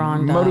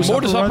operandi. Modus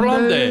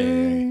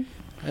operandi.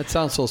 That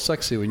sounds so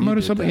sexy when you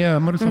do that.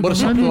 Modus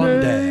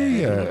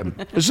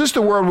operandi. Is this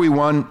the world we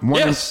want?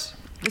 Yes.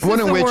 This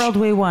is the world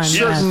we want.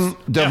 Certain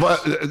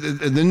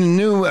the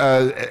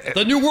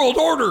new world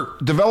order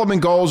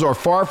development goals are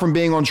far from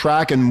being on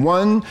track, and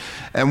one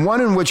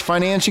in which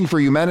financing for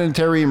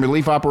humanitarian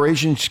relief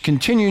operations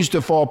continues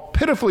to fall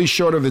pitifully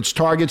short of its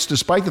targets,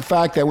 despite the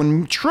fact that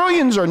when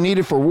trillions are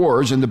needed for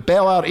wars and to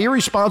bail out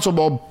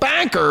irresponsible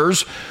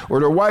bankers or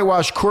to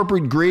whitewash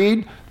corporate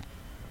greed,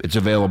 it's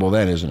available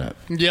then, isn't it?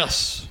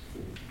 Yes.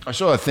 I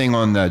saw a thing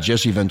on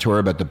Jesse Ventura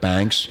about the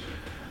banks.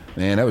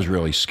 Man, that was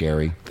really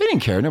scary. They didn't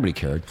care. Nobody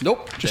cared.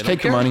 Nope. Just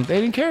take the money.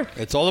 They didn't care.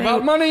 It's all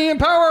about money and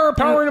power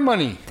and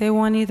money. They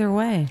won either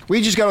way.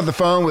 We just got off the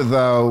phone with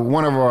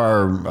one of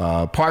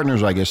our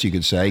partners, I guess you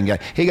could say.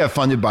 He got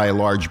funded by a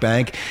large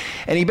bank.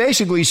 And he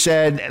basically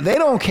said, they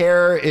don't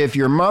care if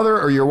your mother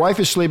or your wife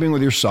is sleeping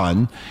with your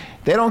son.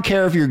 They don't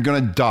care if you're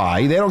going to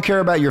die. They don't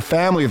care about your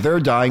family if they're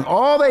dying.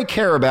 All they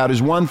care about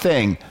is one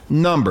thing,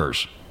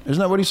 numbers. Isn't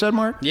that what he said,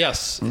 Mark?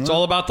 Yes. It's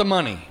all about the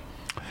money.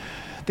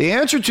 The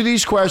answer to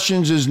these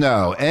questions is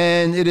no,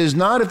 and it is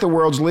not if the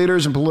world's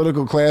leaders and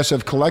political class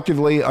have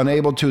collectively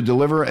unable to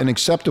deliver an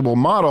acceptable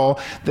model,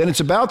 then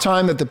it's about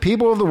time that the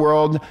people of the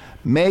world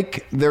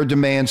make their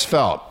demands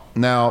felt.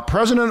 Now,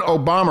 President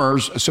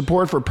Obama's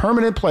support for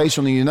permanent place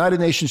on the United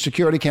Nations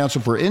Security Council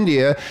for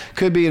India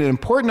could be an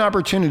important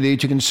opportunity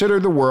to consider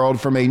the world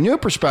from a new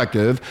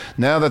perspective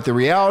now that the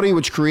reality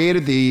which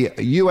created the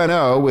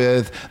UNO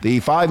with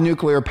the 5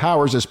 nuclear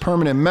powers as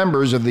permanent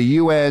members of the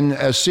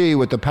UNSC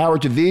with the power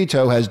to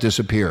veto has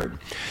disappeared.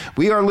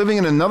 We are living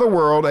in another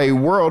world, a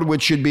world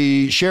which should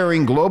be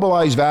sharing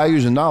globalized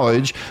values and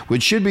knowledge,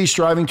 which should be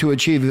striving to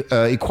achieve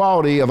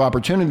equality of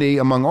opportunity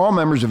among all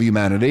members of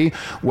humanity,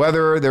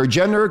 whether their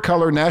gender,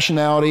 color,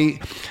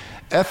 nationality,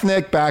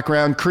 ethnic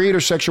background, creed,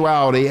 or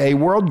sexuality, a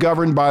world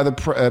governed by the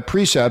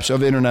precepts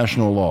of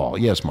international law.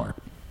 Yes, Mark.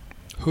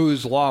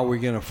 Whose law are we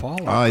going to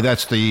follow?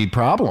 That's the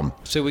problem.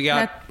 So we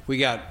got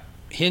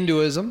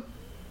Hinduism,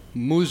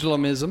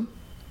 Muslimism,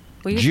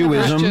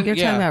 Jewism. You're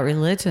talking about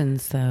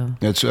religions, though.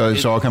 It's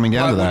all coming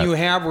down to that. When you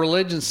have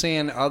religions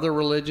saying other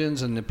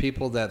religions and the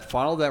people that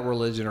follow that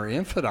religion are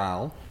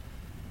infidels,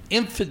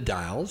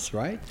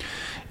 right?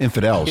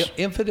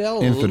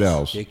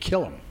 Infidels. You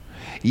kill them.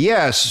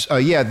 Yes,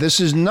 this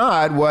is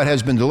not what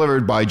has been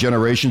delivered by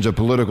generations of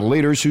political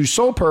leaders whose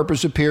sole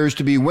purpose appears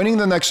to be winning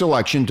the next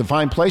election to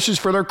find places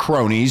for their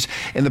cronies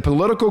in the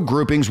political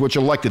groupings which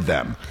elected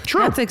them. True.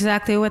 That's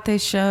exactly what they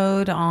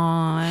showed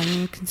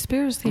on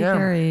conspiracy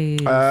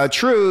theories.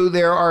 True,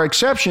 there are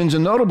exceptions,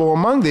 and notable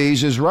among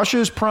these is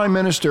Russia's Prime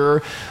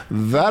Minister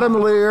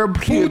Vladimir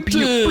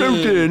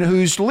Putin,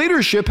 whose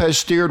leadership has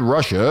steered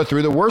Russia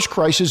through the worst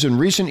crisis in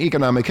recent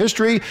economic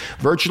history,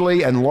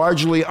 virtually and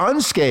largely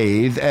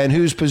unscathed, and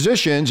whose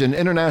positions in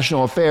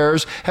international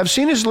affairs have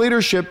seen his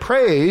leadership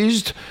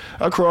praised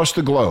across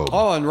the globe.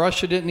 Oh, and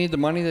Russia didn't need the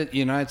money that the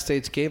United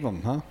States gave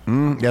them, huh?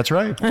 That's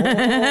right.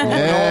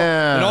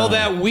 And all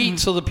that wheat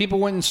so the people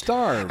wouldn't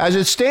starve. As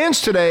it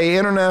stands today,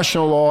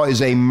 international law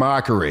is a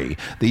mockery.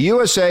 The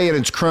USA and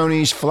its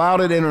cronies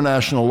flouted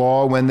international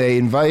law when they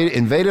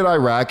invaded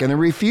Iraq, and the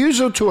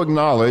refusal to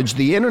acknowledge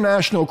the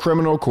International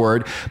Criminal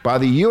Court by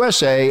the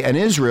USA and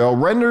Israel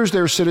renders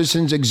their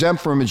citizens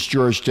exempt from its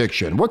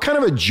jurisdiction. What kind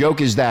of a joke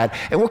is that?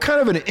 And what kind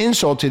of an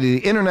insult to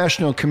the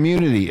international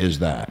community is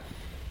that?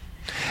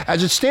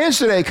 As it stands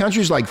today,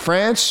 countries like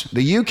France,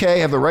 the UK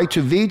have the right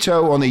to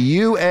veto on the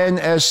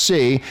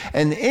UNSC,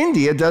 and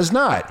India does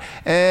not.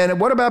 And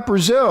what about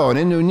Brazil and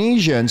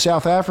Indonesia and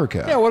South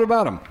Africa? Yeah, what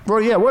about them?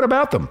 Well, yeah, what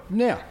about them?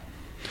 Yeah.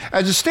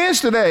 As it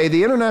stands today,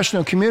 the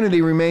international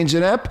community remains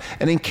inept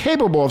and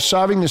incapable of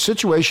solving the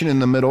situation in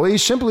the Middle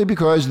East simply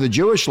because the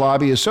Jewish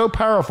lobby is so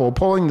powerful,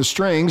 pulling the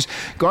strings,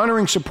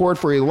 garnering support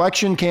for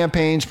election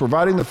campaigns,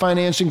 providing the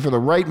financing for the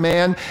right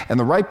man and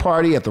the right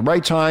party at the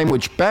right time,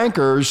 which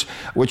panders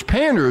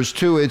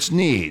to its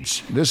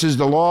needs. This is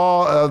the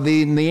law of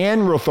the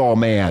Neanderthal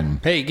man.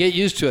 Hey, get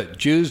used to it.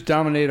 Jews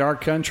dominate our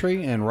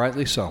country, and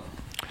rightly so.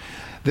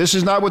 This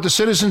is not what the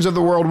citizens of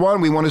the world want.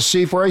 We want to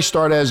see, for a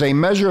start, as a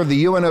measure of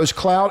the UNO's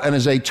clout and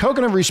as a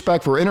token of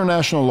respect for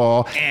international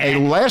law, a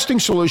lasting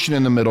solution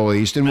in the Middle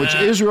East in which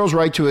Israel's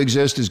right to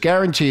exist is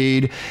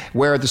guaranteed,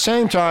 where at the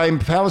same time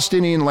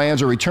Palestinian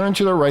lands are returned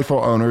to their rightful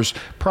owners,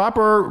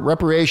 proper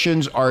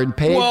reparations are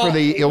paid for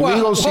the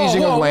illegal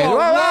seizing of land.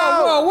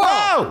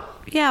 Whoa!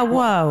 Yeah,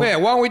 whoa. Yeah,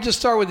 why don't we just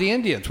start with the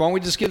Indians? Why don't we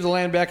just give the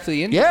land back to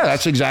the Indians? Yeah,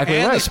 that's exactly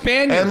right.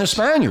 And the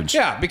Spaniards.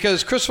 Yeah,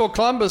 because Christopher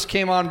Columbus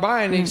came on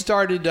by and he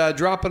started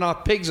dropping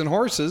off pigs and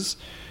horses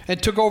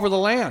and took over the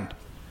land.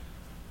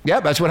 Yeah,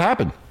 that's what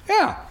happened.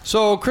 Yeah.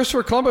 So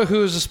Christopher Columbus,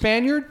 who is a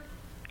Spaniard,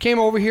 came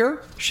over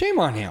here. Shame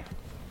on him.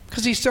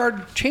 Because he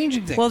started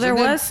changing things. Well, there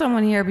was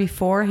someone here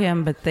before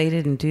him, but they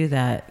didn't do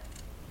that.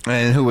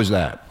 And who was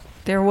that?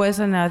 There was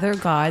another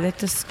guy that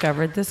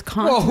discovered this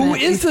continent. Well, who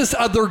is this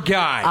other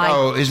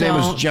guy? His name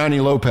was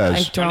Johnny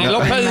Lopez. I don't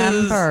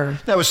remember.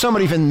 That was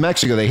somebody from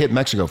Mexico. They hit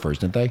Mexico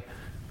first, didn't they?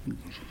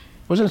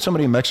 Wasn't it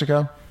somebody in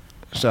Mexico?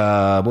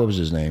 What was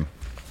his name?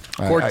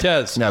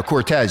 Cortez.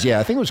 Cortez. Yeah,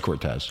 I think it was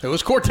Cortez. It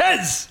was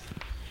Cortez.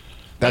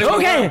 That's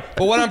okay.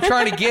 But what I'm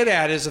trying to get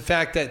at is the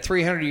fact that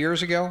 400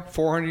 years ago,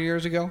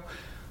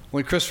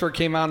 when Christopher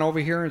came on over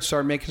here and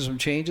started making some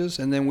changes,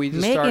 and then we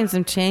just Making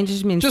some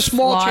changes means just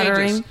small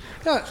slaughtering.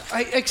 changes. Yeah,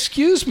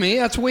 excuse me,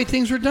 that's the way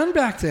things were done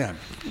back then.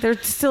 They're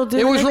still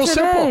doing It was real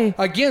today.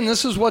 simple. Again,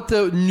 this is what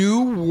the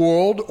New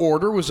World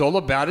Order was all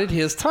about at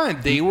his time.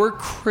 They were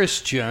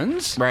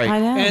Christians, Right. I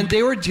know. and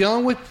they were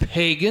dealing with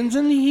pagans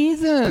and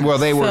heathens. Well,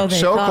 they were So they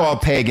so-called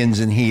thought. pagans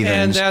and heathens.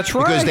 And that's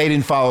right. Because they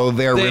didn't follow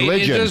their They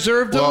religion.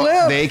 deserved to well,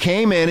 live. They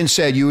came in and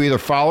said, you either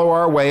follow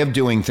our way of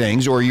doing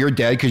things or you're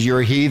dead because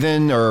you're a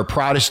heathen or a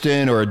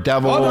Protestant or a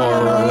devil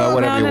or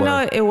whatever you were.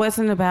 No, it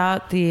wasn't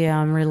about the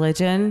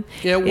religion.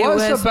 It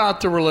was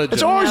about the religion.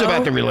 It's always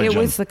about the religion. It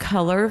was the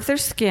color of their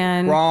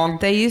skin. Wrong.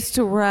 They used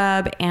to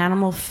rub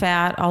animal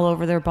fat all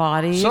over their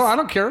bodies. So I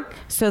don't care.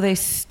 So they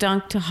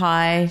stunk to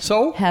high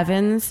So?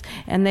 heavens,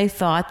 and they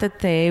thought that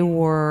they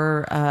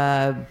were,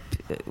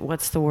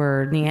 what's the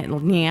word,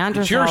 Neanderthals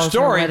It's your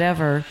story. or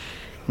whatever.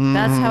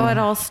 That's how it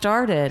all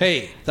started.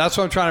 Hey, that's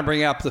what I'm trying to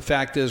bring up. The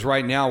fact is,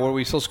 right now, what are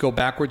we supposed to go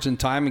backwards in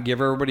time and give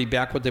everybody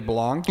back what they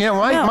belong? Yeah,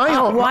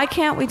 No, why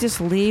can't we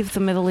just leave the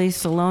Middle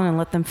East alone and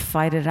let them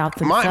fight it out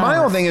themselves? My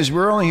whole thing is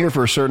we're only here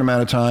for a certain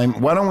amount of time.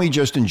 Why don't we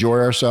just enjoy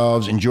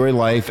ourselves, enjoy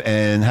life,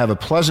 and have a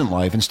pleasant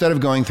life instead of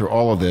going through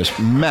all of this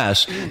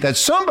mess that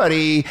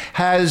somebody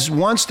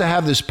wants to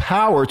have this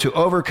power to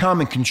overcome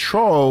and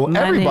control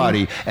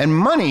everybody and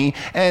money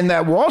and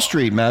that Wall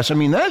Street mess. I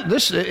mean,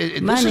 this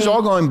is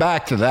all going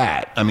back to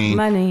that. I mean,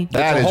 Money.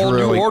 that It's a is whole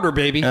really new order,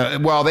 baby.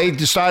 Well, they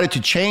decided to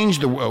change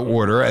the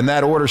order, and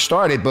that order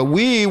started. But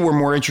we were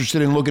more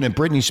interested in looking at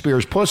Britney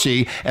Spears'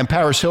 pussy and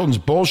Paris Hilton's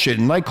bullshit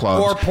in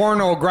nightclubs, Or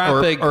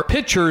pornographic Or-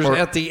 pictures or-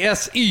 at the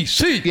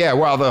SEC. Yeah,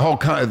 well, the whole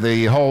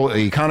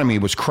economy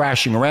was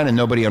crashing around, and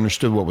nobody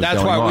understood what was That's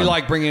going on. why we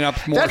like bringing up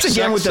more That's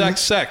again with the-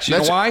 sex. You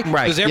know that's- why?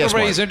 right. Because Yes,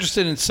 everybody's Mark.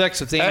 interested in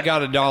sex if they ain't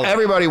got a dollar.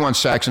 Everybody wants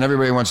sex, and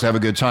everybody wants to have a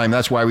good time.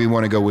 That's why we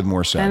want to go with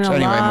more sex. And a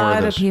Anyway, more lot of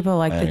of this. people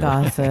like the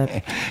gossip.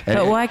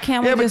 But why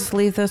can't we just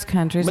leave those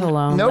countries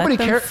alone? Nobody Let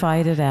them cares.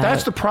 fight it out.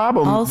 That's the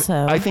problem.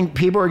 Also, I think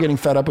people are getting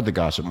fed up with the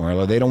gossip,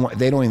 Marla. They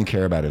don't even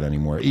care about it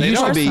anymore. It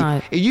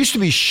used to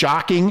be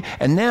shocking,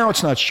 and now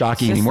it's not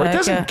shocking It's anymore. like It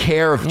doesn't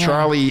care if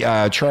Charlie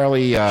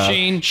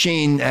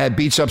Sheen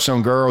beats up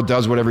some girl,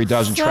 does whatever he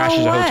does, and So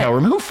trashes a what? hotel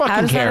room. Who fucking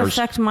How does cares?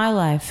 that affect my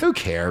life? Who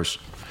cares?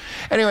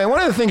 Anyway, one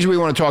of the things we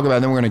want to talk about,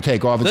 and then we're going to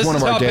take off. It's This one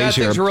is of our how days bad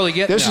here. things really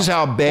get This now. is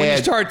how When bad.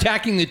 you start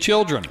attacking the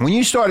children. When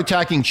you start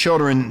attacking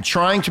children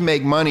trying to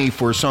make money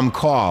for some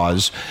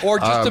cause. Or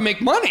just to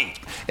make money.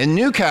 In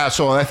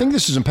Newcastle, and I think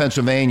this is in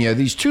Pennsylvania,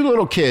 these two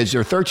little kids,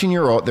 they're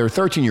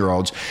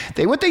 13-year-olds.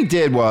 What they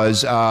did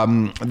was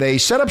they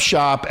set up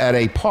shop at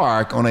a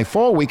park on a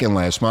fall weekend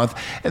last month,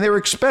 and they were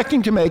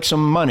expecting to make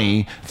some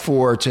money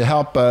to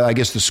help, I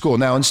guess, the school.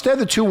 Now, instead,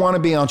 the two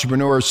wannabe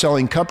entrepreneurs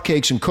selling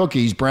cupcakes and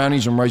cookies,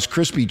 brownies and Rice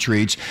Krispie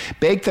treats,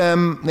 they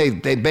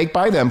baked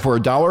by them for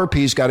 $1 a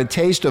piece, got a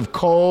taste of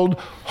cold,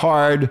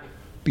 hard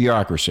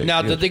bureaucracy.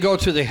 Now, did they go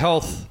to the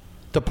health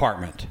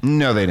department?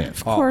 No, they didn't.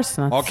 Of course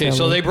not. Okay, so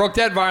silly. they broke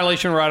that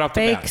violation right off the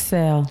Bake bat.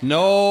 sale.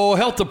 No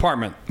health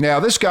department. Now,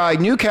 this guy,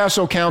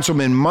 Newcastle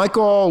Councilman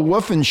Michael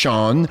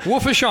Wolfenshawn,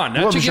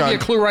 That should give you a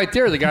clue right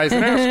there. The guy's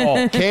an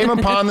asshole. came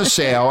upon the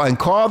sale and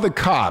called the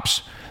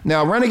cops.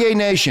 Now, Renegade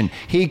Nation,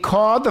 he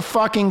called the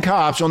fucking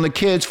cops on the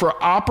kids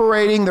for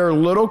operating their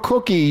little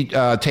cookie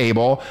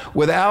table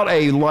without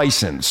a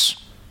license.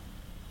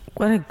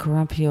 What a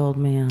grumpy old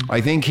man.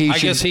 I think I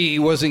guess he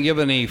wasn't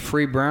given a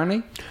free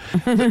brownie.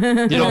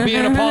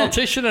 Being a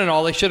politician and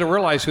all, they should have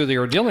realized who they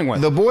were dealing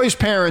with. The boys'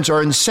 parents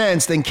are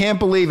incensed and can't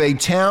believe a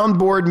town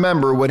board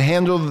member would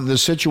handle the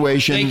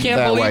situation They can't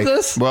that believe way.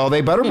 this? Well,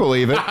 they better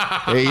believe it.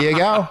 There you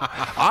go.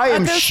 But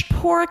those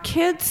poor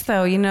kids,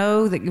 though,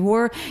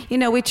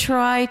 we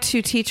try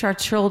to teach our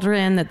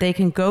children that they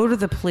can go to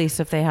the police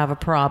if they have a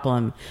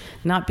problem,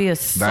 not be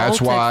assaulted.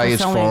 That's why for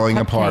it's selling a falling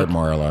cupcake. apart,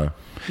 Marla.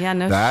 Yeah,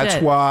 no That's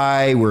shit.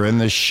 why we're in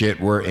the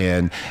shit we're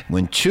in.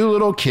 When two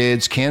little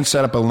kids can't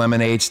set up a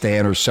lemonade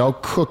stand or sell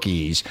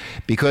cookies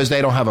because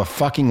they don't have a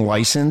fucking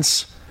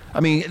license. I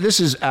mean, this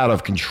is out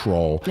of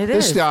control.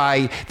 This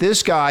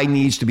guy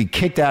needs to be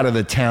kicked out of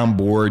the town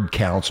board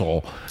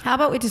council. How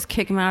about we just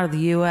kick him out of the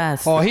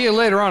U.S.? Oh, he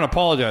later on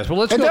apologized. Well,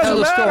 let's It go doesn't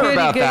through the matter story.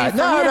 about that.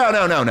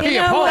 No. He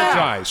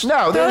apologized.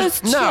 No,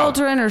 those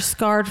children are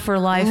scarred for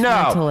life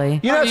mentally.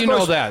 How do you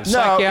know that? No,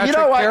 Psychiatric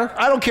you know what? care?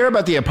 I don't care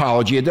about the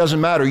apology. It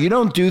doesn't matter. You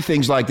don't do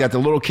things like that. The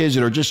little kids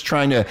that are just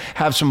trying to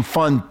have some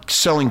fun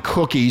selling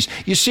cookies.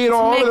 You see it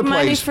all over the Make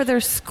money place. for their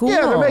school.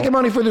 Yeah, they're making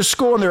money for their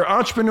school, and they're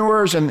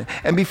entrepreneurs. And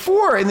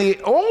before, in the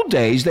old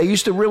days, they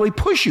used to really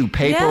push you.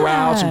 Paper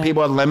routes, and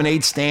people had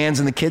lemonade stands,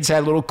 and the kids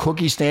had little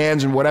cookie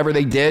stands and whatever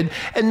they did.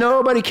 And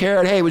nobody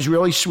cared. Hey, it was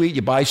really sweet.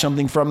 You buy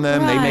something from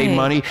them. They made Right.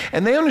 money.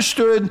 And they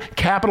understood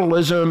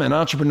capitalism and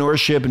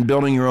entrepreneurship and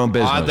building your own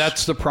business.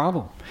 That's the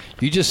problem.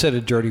 You just said a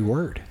dirty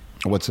word.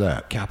 What's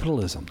that?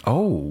 Capitalism.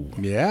 Oh.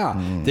 Yeah.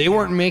 They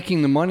weren't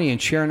making the money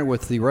and sharing it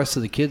with the rest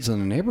of the kids in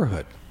the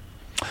neighborhood.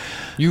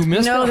 You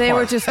missed that part. No, they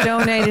were just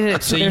donated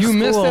it to See, their you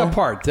missed school. that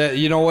part. That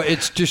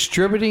it's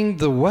distributing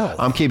the wealth.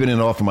 I'm keeping it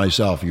all for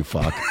myself, you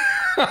fuck.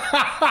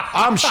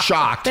 I'm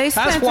shocked. They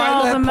spent That's why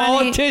all that the money.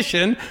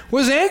 politician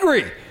was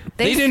angry.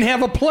 They didn't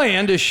have a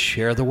plan to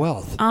share the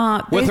wealth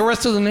with the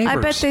rest of the neighbors. I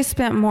bet they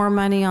spent more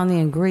money on the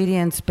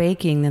ingredients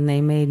baking than they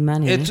made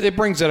money. It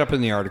brings that up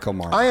in the article,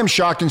 Mark. I am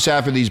shocked and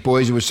sad for these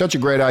boys. It was such a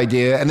great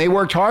idea, and they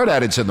worked hard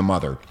at it, said the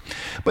mother.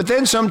 But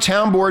then some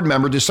town board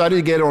member decided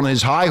to get on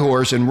his high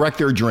horse and wreck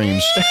their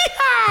dreams.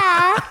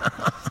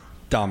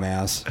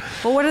 Dumbass.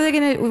 Well, what are they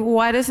going to...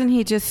 Why doesn't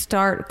he just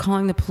start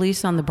calling the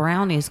police on the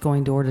brownies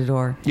going door to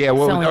door? Yeah,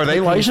 well, selling are they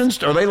cookies?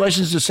 licensed? Are they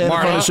licensed to stand in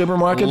front of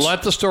supermarkets?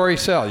 Let the story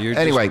sell. You're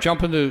anyway, just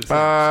jumping to...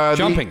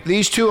 jumping.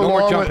 These two,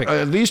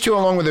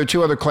 along with their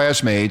two other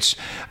classmates,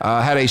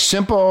 had a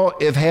simple,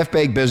 if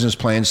half-baked business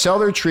plan, sell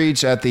their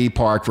treats at the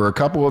park for a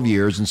couple of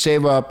years and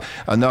save up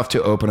enough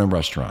to open a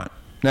restaurant.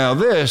 Now,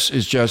 this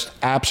is just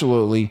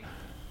absolutely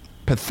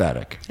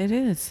pathetic. It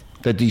is.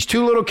 That these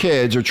two little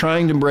kids are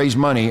trying to raise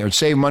money or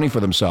save money for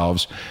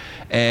themselves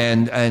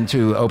and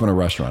to open a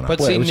restaurant.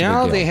 But see,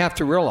 now they have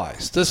to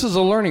realize this is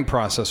a learning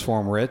process for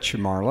them, Rich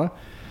and Marla.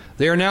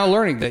 They are now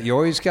learning that you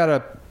always got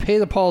to pay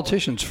the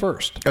politicians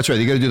first. That's right.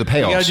 You got to do the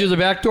payoffs. You got to do the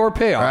backdoor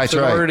payoffs in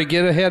order to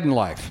get ahead in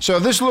life. So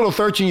if this little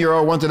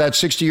 13-year-old went to that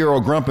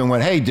 60-year-old grump and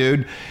went, "Hey,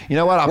 dude, you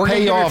know what? I'll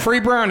pay you off free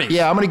brownies.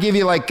 Yeah, I'm going to give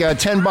you like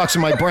 $10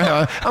 in my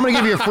brownie. I'm going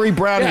to give you a free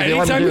brownie. Yeah, if you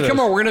let me anytime do you come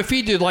this." over, we're going to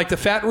feed you like the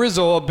fat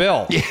Rizzo a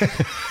bill.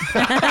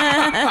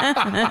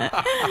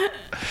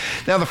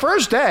 Now, the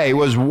first day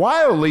was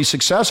wildly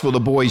successful, the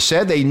boys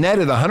said. They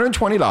netted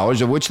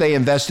 $120, of which they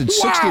invested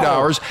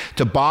 $60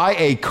 to buy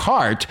a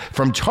cart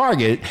from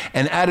Target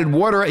and added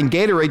water and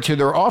Gatorade to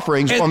their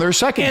offerings on their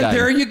second day. And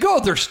there you go.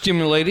 They're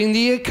stimulating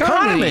the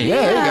economy.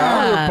 Yeah, there you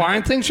go. They're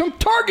buying things from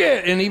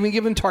Target and even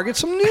giving Target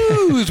some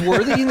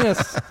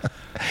newsworthiness.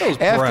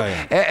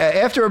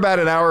 After about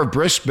an hour of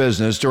brisk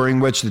business, during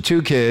which the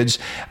two kids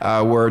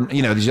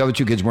these other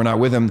two kids were not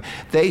with them,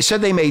 they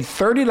said they made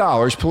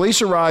 $30.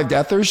 Police arrived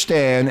at their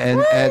stand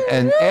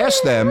and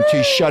asked them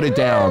to shut it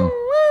down.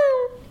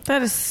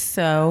 That is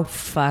so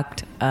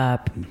fucked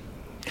up.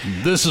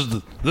 This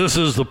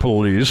is the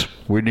police.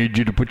 We need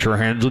you to put your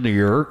hands in the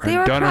air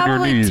and down on your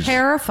knees. They were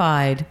probably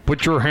terrified.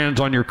 Put your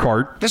hands on your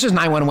cart. This is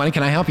 911.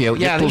 Can I help you?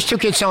 Yeah, these two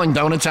kids selling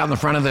donuts out in the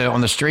front of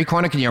on the street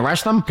corner. Can you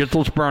arrest them? Get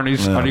those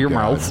brownies out of your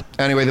mouth.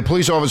 Anyway, the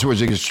police officer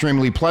was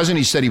extremely pleasant.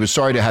 He said he was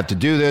sorry to have to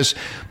do this,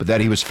 but that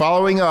he was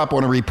following up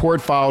on a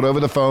report filed over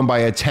the phone by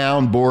a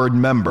town board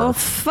member. Well,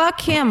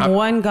 fuck him.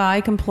 One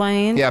guy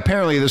complained. Yeah,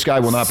 apparently this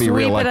guy will not be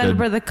reelected. Sweep it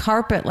under the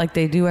carpet like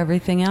they do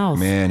everything else.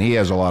 Man, he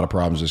has a lot of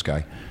problems, this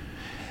guy.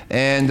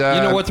 And you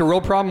know what the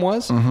real problem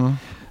was? Mm-hmm.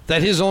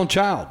 That his own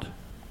child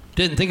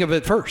didn't think of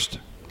it first.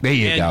 There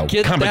you go.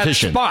 Get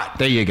competition. That spot.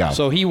 There you go.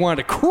 So he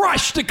wanted to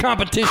crush the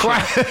competition.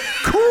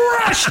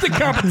 Crush the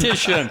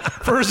competition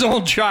for his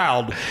own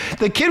child.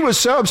 The kid was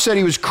so upset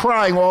he was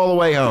crying all the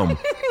way home.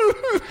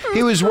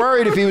 He was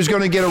worried if he was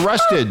going to get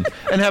arrested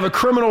and have a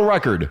criminal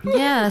record.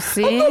 Yeah,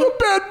 see? I'm not a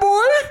bad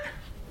boy.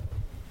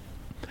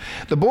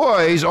 The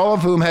boys, all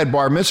of whom had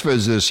bar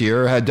mitzvahs this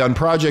year, had done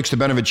projects to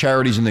benefit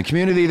charities in the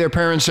community, their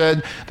parents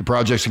said. The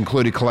projects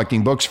included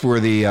collecting books for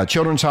the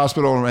Children's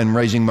Hospital and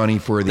raising money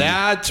for the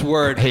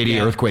Haiti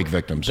earthquake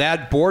victims.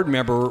 That board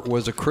member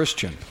was a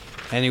Christian,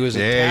 and he was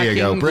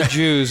attacking the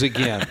Jews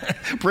again.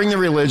 Bring the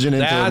religion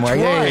into it. Right.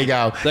 There you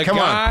go. The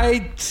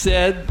guy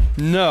said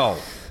no.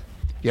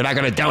 You're not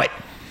going to do it.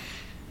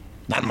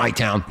 Not in my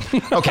town.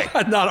 Okay.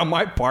 Not on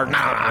my part. No,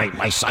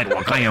 my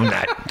sidewalk. I own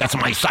that. That's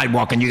my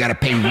sidewalk, and you got to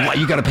pay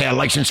a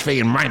license fee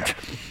and rent.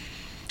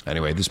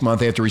 Anyway, this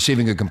month, after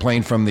receiving a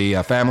complaint from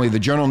the family, the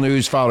Journal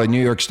News filed a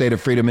New York State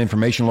of Freedom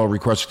Information Law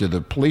request to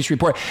the police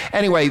report.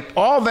 Anyway,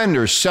 all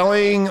vendors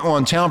selling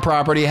on town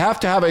property have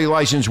to have a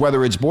license,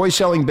 whether it's boys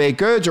selling baked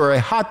goods or a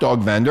hot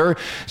dog vendor,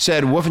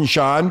 said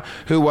Wolfenschan,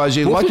 who was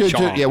elected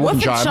to... Yeah,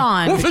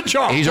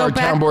 Wolfenschan. He's our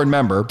town board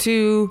member.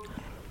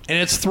 And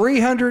it's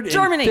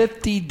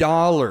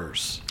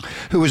 $350.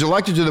 Who was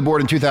elected to the board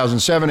in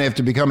 2007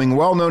 after becoming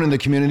well known in the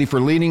community for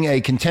leading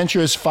a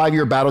contentious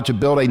 5-year battle to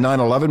build a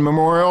 9/11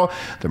 memorial.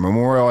 The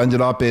memorial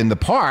ended up in the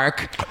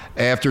park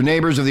after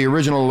neighbors of the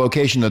original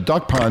location, the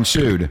Duck Pond,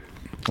 sued.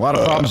 A lot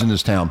of problems in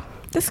this town.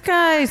 This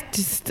guy's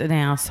just an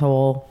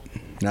asshole.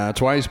 That's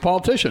why he's a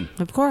politician.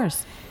 Of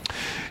course.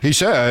 He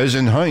says,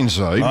 in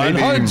hindsight... In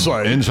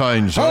hindsight. I'm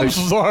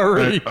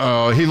sorry.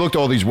 He looked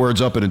all these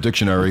words up in a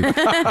dictionary.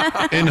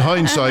 In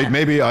hindsight,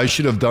 maybe I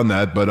should have done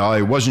that, but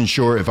I wasn't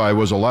sure if I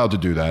was allowed to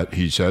do that,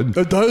 he said.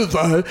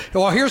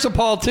 Well, here's a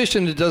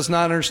politician that does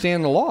not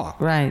understand the law.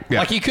 Right. Yeah.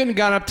 Like he couldn't have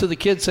gone up to the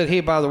kids and said, hey,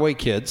 by the way,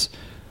 kids,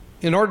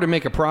 in order to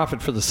make a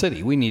profit for the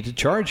city, we need to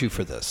charge you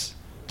for this.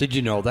 Did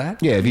you know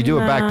that? Yeah, if you do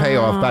a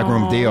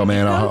backroom deal,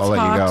 man, I'll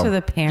let you go. To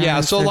the parents yeah,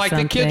 so like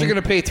something. The kids are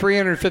going to pay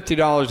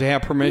 $350 to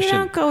have permission. You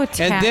don't go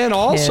attack and then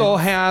also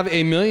kids. have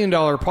 $1 million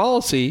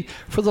policy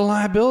for the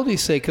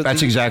liability's sake.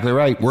 That's exactly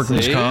right.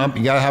 Workman's comp,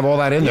 you got to have all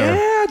that in there.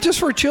 Yeah, just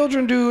for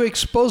children to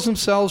expose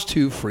themselves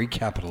to free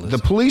capitalism. The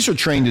police are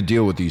trained to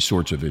deal with these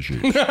sorts of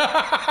issues.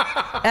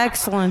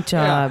 Excellent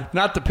job. Yeah,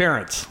 not the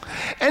parents.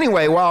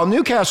 Anyway, while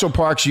Newcastle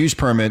Park's use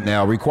permit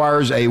now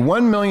requires a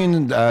 $1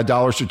 million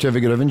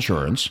certificate of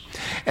insurance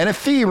and a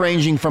fee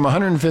ranging from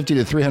 $150 to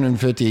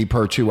 $350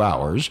 per 2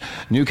 hours,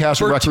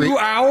 Newcastle For 2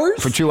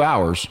 hours? For 2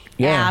 hours.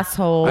 Yeah.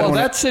 Asshole. Well,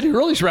 that city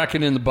really's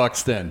racking in the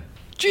bucks then.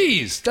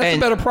 Jeez, that's a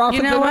better profit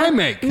You know than what? I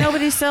make.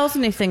 Nobody sells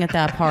anything at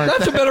that park.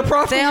 That's a better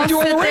profit They than all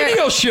doing sit a there-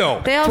 radio show.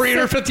 they all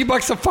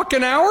 $350 a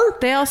fucking hour?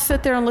 They all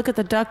sit there and look at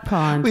the duck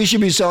pond. We should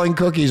be selling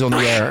cookies on the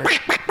air.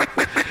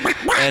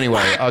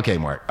 Anyway, okay,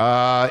 Mark.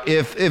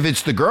 If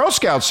it's the Girl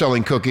Scouts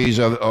selling cookies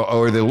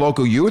or the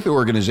local youth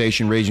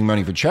organization raising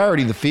money for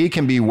charity, the fee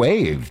can be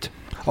waived.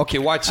 Okay,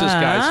 watch this,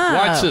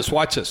 guys.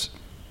 Watch this.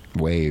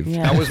 Wave.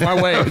 Yeah. That was my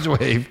wave. That was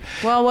wave.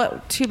 Well,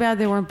 too bad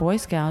they weren't Boy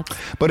Scouts.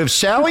 But if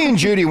Sally and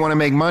Judy want to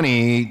make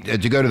money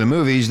to go to the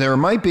movies, there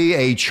might be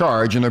a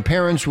charge and their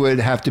parents would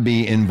have to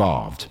be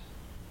involved.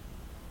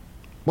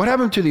 What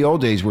happened to the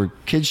old days where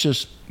kids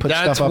just put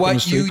stuff up in the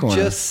street That's what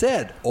you just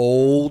said.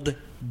 Old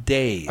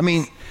days. I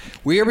mean,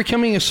 we are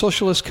becoming a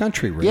socialist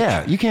country, Rich.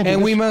 Yeah, you can't do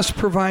And this. we must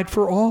provide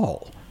for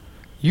all.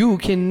 You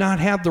cannot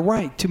have the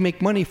right to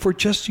make money for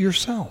just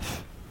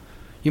yourself.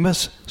 You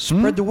must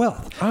spread the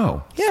wealth.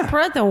 Oh. Yeah.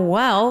 Spread the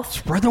wealth.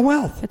 Spread the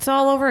wealth. It's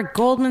all over at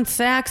Goldman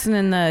Sachs and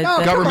in the...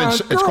 No, Government. come on,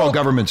 It's girl. called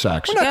Government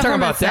Sachs. We're not talking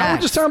Government about that. We're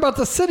Sachs. just talking about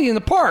the city and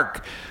the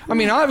park. I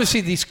mean, obviously,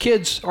 these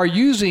kids are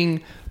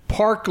using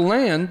park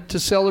land to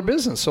sell their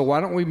business. So why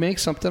don't we make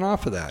something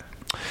off of that?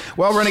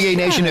 Well, Renegade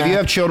Nation, if you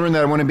have children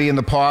that want to be in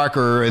the park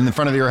or in the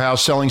front of your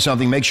house selling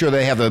something, make sure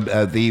they have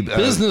the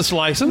business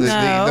license.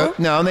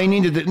 No. They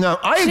need to. No,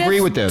 I agree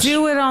with this.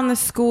 Do it on the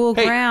school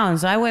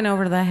grounds. I went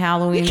over to the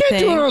Halloween You can't thing.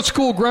 do it on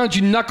school grounds,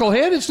 you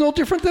knucklehead. It's no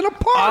different than a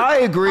park. I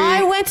agree.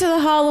 I went to the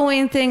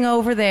Halloween thing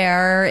over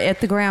there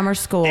at the grammar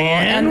school,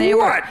 And they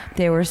what?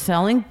 were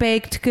selling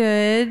baked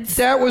goods.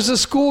 That was the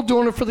school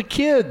doing it for the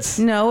kids.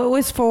 No, it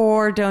was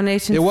for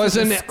donations. It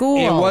wasn't. to the school.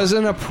 It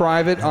wasn't a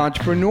private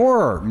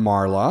entrepreneur,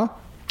 Marla.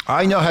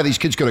 I know how these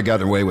kids could have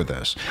gotten away with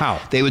this. How?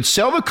 They would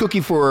sell the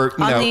cookie for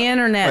On the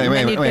internet, and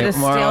then you'd get a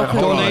stale cookie.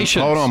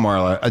 Donations. Hold on,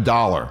 Marla.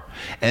 $1,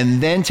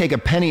 and then take a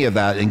penny of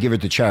that and give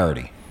it to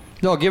charity.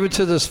 No, give it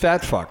to this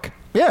fat fuck.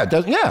 Yeah,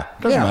 doesn't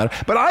matter.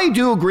 But I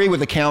do agree with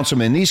the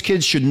councilman. These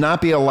kids should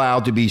not be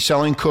allowed to be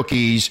selling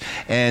cookies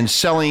and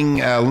selling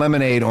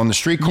lemonade on the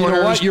street corners. You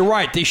know what? You're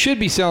right. They should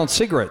be selling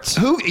cigarettes.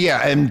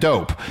 And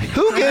dope.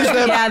 Who gives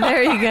them? Yeah,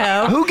 there you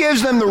go. Who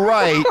gives them the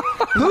right?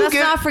 Let's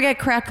not forget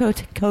crack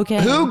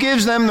cocaine. Who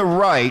gives them the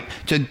right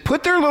to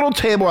put their little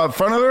table out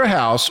front of their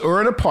house or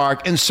in a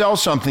park and sell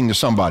something to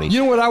somebody? You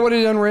know what I would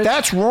have done, Rich?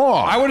 That's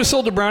wrong. I would have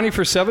sold the brownie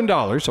for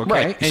 $7, okay,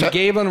 Right. and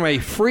gave them a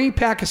free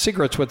pack of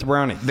cigarettes with the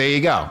brownie. There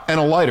you go.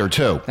 And a lighter,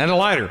 too. And a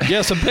lighter.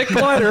 Yes, a Bic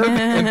lighter.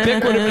 And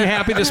Bic would have been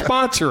happy to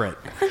sponsor it.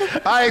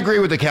 I agree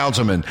with the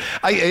councilman.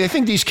 I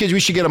think these kids,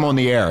 we should get them on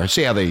the air.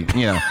 See how they,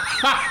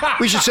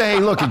 we should say, hey,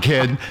 look,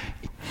 kid,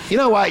 you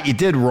know what? You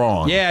did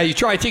wrong. Yeah, you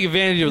try to take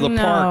advantage of the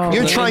park.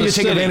 You're trying to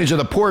take advantage of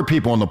the poor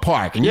people in the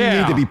park, and you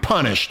need to be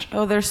punished.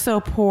 Oh, they're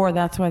so poor.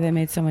 That's why they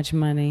made so much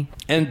money.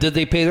 And did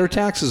they pay their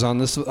taxes on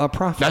this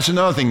profit? That's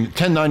another thing,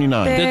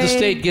 1099. Did the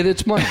state get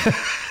its money?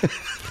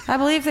 I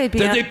believe they'd be...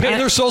 Did they pay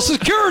their Social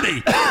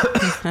Security?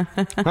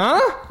 Huh?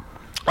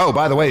 Oh,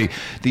 by the way,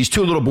 these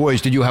two little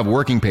boys, did you have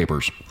working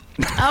papers?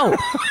 Oh,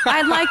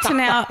 I'd like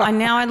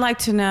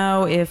to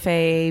know if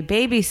a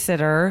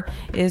babysitter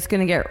is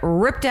going to get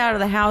ripped out of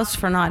the house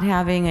for not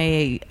having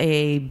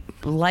a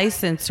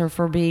license or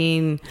for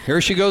being...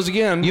 Here she goes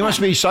again. You must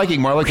be psychic,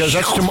 Marla, because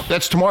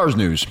that's tomorrow's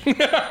news.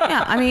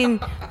 Yeah, I mean,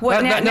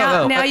 what,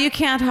 now you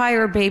can't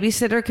hire a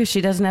babysitter because she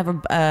doesn't have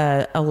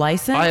a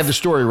license? I have the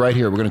story right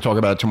here. We're going to talk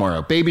about it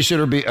tomorrow.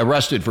 Babysitter be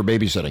arrested for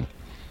babysitting.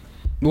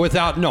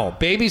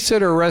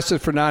 Babysitter arrested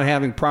for not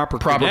having proper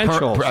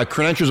credentials.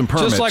 Credentials and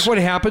permits. Just like what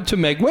happened to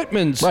Meg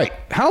Whitman's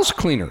house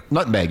cleaner.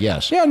 Nutmeg,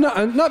 yes. Yeah,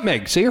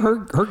 Nutmeg. See, her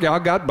gal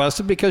got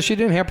busted because she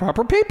didn't have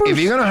proper papers. If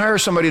you're going to hire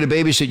somebody to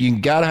babysit, you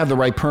got to have the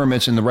right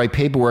permits and the right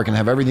paperwork and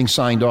have everything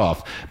signed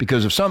off.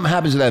 Because if something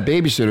happens to that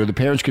babysitter, the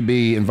parents could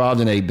be involved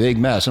in a big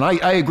mess. And I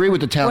agree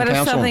with the town council member.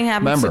 What if something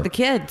happens to the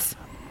kids?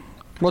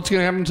 What's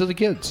going to happen to the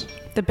kids?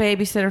 The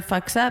babysitter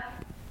fucks up.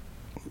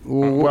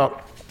 Well,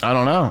 I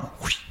don't know.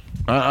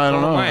 I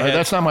don't know.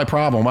 That's not my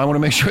problem. I want to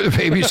make sure the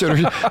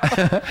babysitter.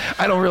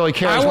 I don't really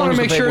care. I want to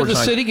make sure the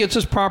city gets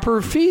its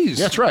proper fees.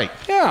 That's right.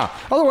 Yeah.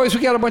 Otherwise, we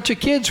got a bunch of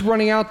kids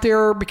running out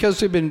there because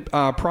they've been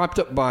propped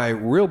up by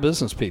real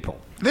business people.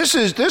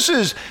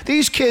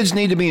 These kids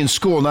need to be in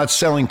school, not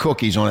selling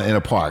cookies in a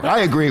park.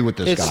 I agree with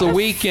this guy. It's the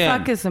weekend. What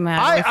the fuck is the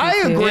matter I with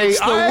you two? agree. It's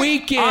the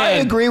weekend. I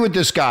agree with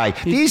this guy.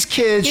 These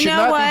kids should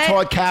not be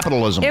taught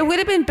capitalism. It would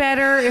have been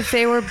better if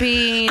they were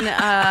being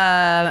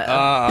molested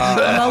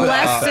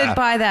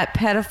by that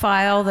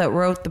pedophile that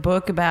wrote the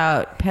book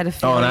about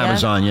pedophilia. Oh, on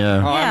Amazon,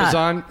 yeah. Oh,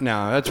 Amazon?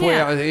 No, that's way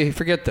out.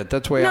 Forget that.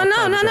 That's way out.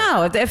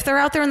 No. If they're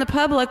out there in the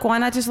public, why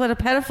not just let a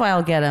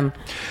pedophile get him?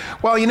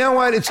 Well, you know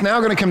what? It's now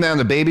going to come down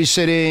to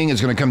babysitting. It's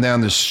going going to come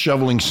down to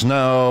shoveling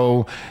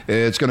snow.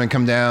 It's going to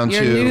come down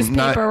Your to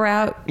newspaper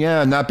route.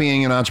 Yeah, not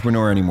being an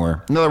entrepreneur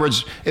anymore. In other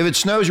words, if it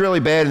snows really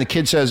bad and the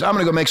kid says, I'm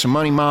going to go make some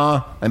money,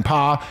 Ma and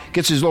Pa,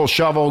 gets his little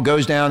shovel,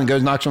 goes down and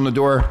goes, knocks on the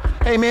door.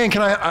 Hey, man,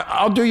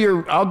 I'll do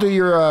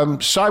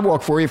your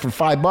sidewalk for you for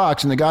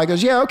 $5. And the guy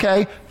goes, yeah,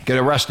 okay. Get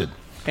arrested.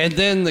 And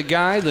then the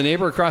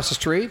neighbor across the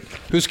street,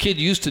 whose kid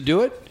used to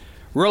do it,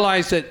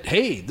 realized that,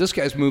 hey, this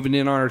guy's moving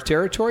in on our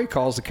territory,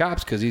 calls the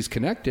cops because he's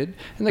connected,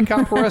 and the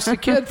cop arrests the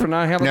kid for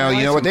not having a license. Now,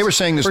 you know what? They were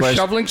saying this for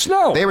shoveling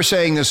snow. They were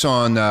saying this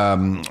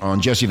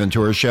on Jesse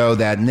Ventura's show,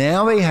 that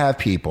now they have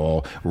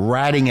people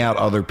ratting out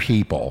other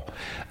people,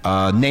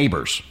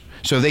 neighbors.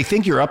 So they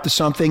think you're up to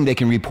something, they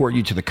can report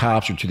you to the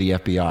cops or to the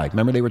FBI.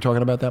 Remember they were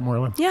talking about that,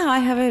 Marla? Yeah, I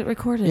have it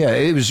recorded. Yeah,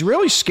 it was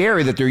really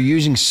scary that they're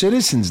using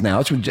citizens now.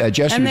 That's what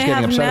Jesse was getting upset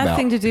about. And they have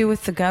nothing to do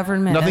with the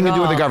government. Nothing to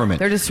do with the government.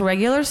 They're just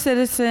regular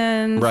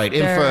citizens. Right.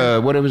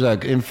 What was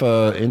that?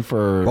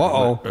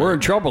 Uh-oh. We're in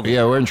trouble.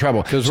 Yeah, we're in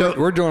trouble. Because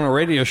we're doing a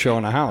radio show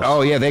in the house.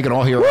 Oh, yeah, they can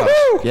all hear us.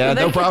 Yeah,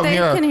 no problem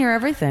here. They can hear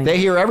everything. They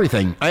hear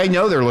everything. I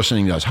know they're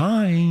listening to us.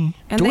 Hi.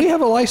 Do we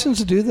have a license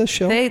to do this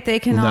show? They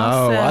can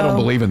also... No, I don't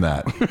believe in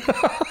that.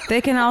 They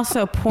can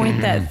also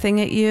point that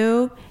thing at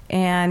you,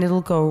 and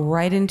it'll go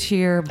right into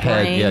your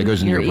brain. Yeah, it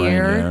goes into your brain.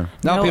 ear. Yeah.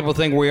 Now people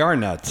think we are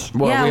nuts.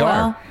 Well, Yeah, we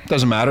well- are.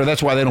 Doesn't matter.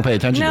 That's why they don't pay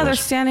attention No, to they're us.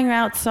 standing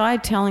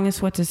outside telling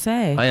us what to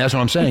say. That's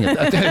what I'm saying.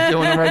 They're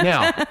doing it right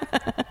now.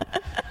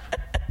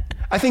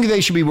 I think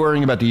they should be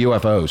worrying about the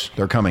UFOs.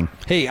 They're coming.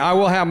 Hey, I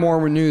will have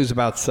more news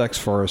about sex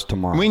for us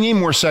tomorrow. We need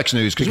more sex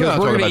news because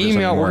we're going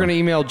to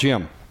email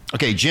Jim.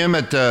 Okay, Jim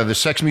at the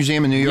Sex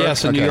Museum in New York?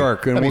 Yes, in New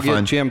York. And That'd we'll be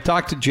fun. get Jim.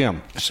 Talk to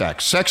Jim.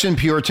 Sex in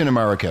Puritan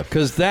America.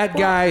 Because that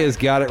guy has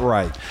got it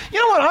right. You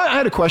know what? I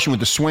had a question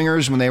with the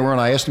swingers when they were on.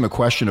 I asked him a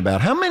question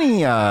about how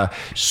many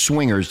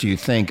swingers do you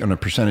think on a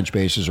percentage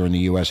basis are in the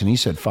U.S., and he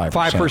said 5%.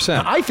 5%.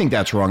 Now, I think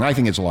that's wrong. I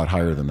think it's a lot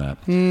higher than that.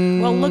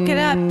 Well, look it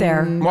up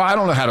there. Well, I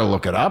don't know how to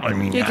look it up. I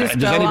mean, You just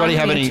does go anybody on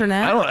have the any?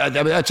 internet? I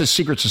mean, that's a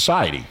secret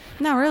society.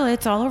 No, really,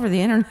 it's all over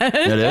the internet.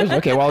 It is?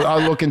 Okay, well,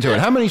 I'll look into it.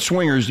 How many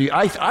swingers do you...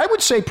 I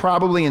would say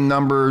probably in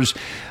numbers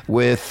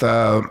with,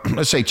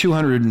 let's say,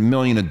 200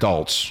 million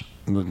adults.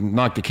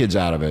 Knock the kids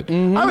out of it.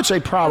 Mm-hmm. I would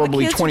say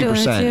probably Well, the kids are doing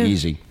it 20% too.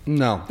 easy.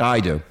 No. I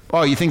do.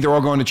 Oh, you think they're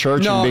all going to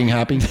church and being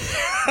happy?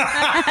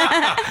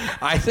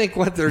 I think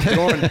what they're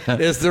doing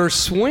is they're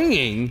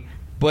swinging,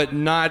 but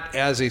not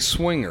as a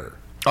swinger.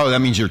 Oh, that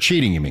means you're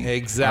cheating, you mean?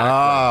 Exactly.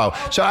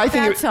 Oh, so I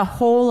think... That's a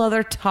whole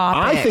other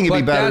topic. I think it'd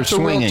be better that's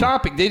swinging. a real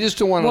topic. They just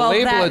don't want to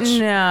label it.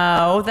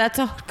 No, that's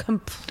a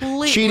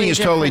completely Cheating is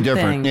totally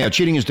different. thing. Yeah,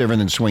 cheating is different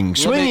than swinging.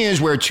 Swinging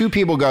is where two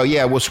people go,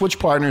 yeah, we'll switch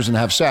partners and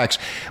have sex.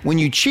 When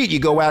you cheat, you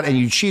go out and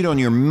you cheat on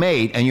your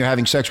mate and you're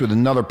having sex with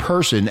another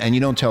person and you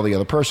don't tell the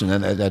other person.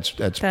 And that's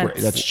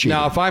cheating.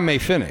 Now, if I may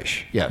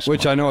finish. Yes,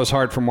 which I know is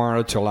hard for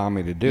Marla to allow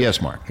me to do.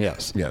 Yes, Mark.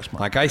 Yes. Yes,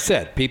 Mark. Like I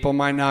said, people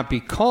might not be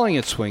calling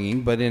it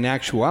swinging, but in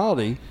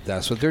actuality,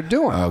 that's what they're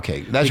doing.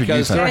 Okay, that's what you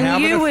because think. they're And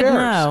having you would affairs.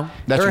 know.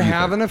 That's They're what you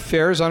having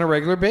affairs on a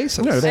regular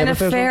basis. No, they An have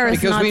affairs affair is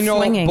because not we know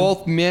swinging.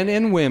 both men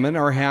and women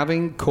are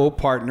having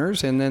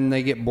co-partners, and then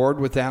they get bored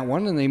with that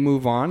one, and they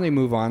move on. They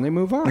move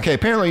on. Okay,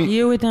 apparently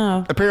You would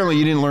know.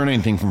 you didn't learn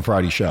anything from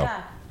Friday's show.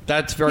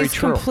 That's very He's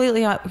true.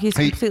 completely I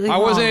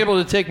wrong. wasn't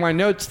able to take my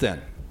notes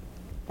then.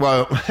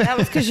 Well, That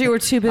was because you were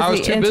too busy I was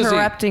too busy.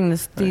 interrupting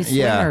these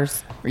yeah,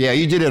 swingers. yeah,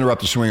 you did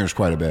interrupt the swingers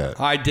quite a bit.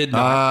 I did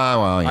not.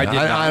 Well, yeah. I did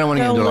not. I don't want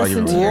to get Go into an listen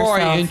argument. to with you. yourself.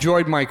 Roy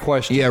enjoyed my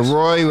questions. Yeah,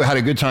 Roy had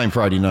a good time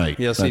Friday night.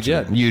 Yes, he That's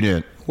did. it. You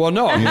did. Well,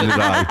 no. Neither did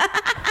I.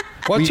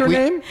 What's her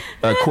name?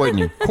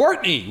 Courtney.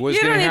 Courtney was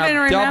You going to don't have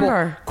even double.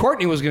 remember.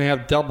 Courtney was going to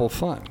have double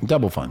fun.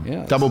 Double fun.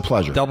 Yes. Double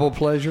pleasure. Double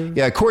pleasure.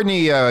 Yeah,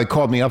 Courtney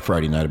called me up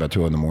Friday night about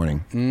 2 in the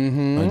morning.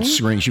 Mm-hmm.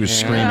 She was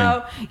screaming.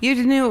 No, you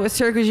knew it was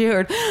her because you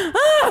heard,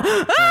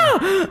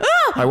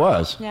 I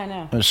was. Yeah, I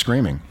know. I was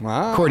screaming.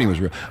 Wow. Courtney was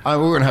real. We're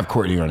going to have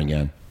Courtney on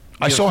again.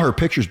 I saw her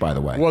pictures, by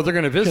the way. Well, they're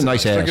going to visit. Nice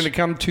us. They're ass. going to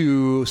come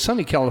to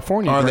sunny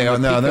California. Are they?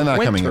 during the No, peak they're of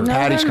not coming here. winter. No,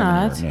 Patty's they're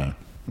coming not. here.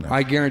 No.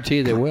 I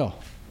guarantee they will.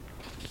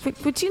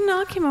 would you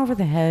knock him over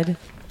the head?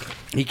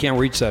 He can't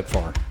reach that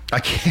far. I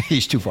can't,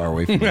 he's too far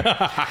away from me.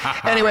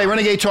 Anyway,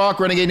 Renegade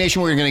Talk, Renegade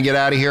Nation, we're going to get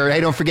out of here. Hey,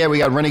 don't forget, we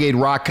got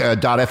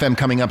RenegadeRock.fm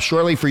coming up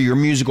shortly for your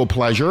musical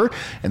pleasure,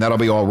 and that'll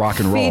be all rock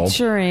and roll.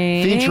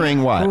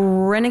 Featuring what?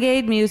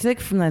 Renegade music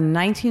from the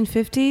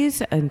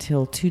 1950s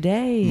until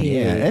today.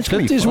 Yeah, that's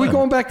pretty 50s? fun. We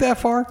going back that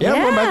far? Yeah,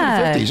 we're going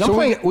back to the 50s. I'm So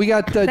playing. we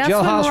got That's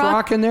Jailhouse when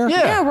Rock in there?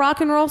 Yeah,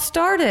 rock and roll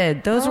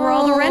started. Those were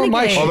all the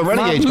Renegades. All the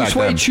Renegades Blue back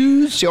suede then.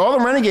 shoes. See, all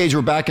the Renegades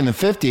were back in the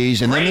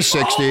 50s, and then the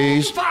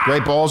 60s.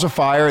 Great Balls of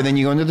Fire, and then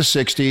you go into the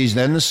 60s,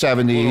 then the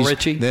 70s, Little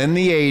Richie. then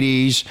the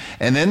 80s,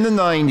 and then the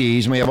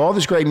 90s. And we have all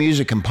this great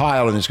music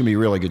compiled, and it's going to be a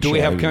really good show. Do we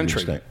have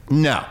country?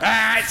 No.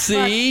 Ah,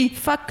 see?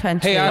 Fuck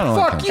country. Hey,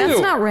 fuck you. That's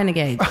not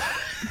Renegade.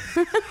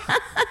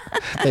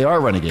 They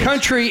are Renegades.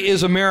 Country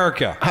is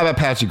America. How about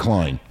Patsy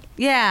Cline?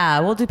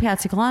 Yeah, we'll do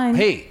Patsy Cline.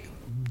 Hey,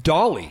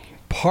 Dolly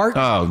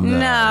Parton. Oh,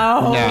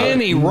 no. No.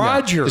 Kenny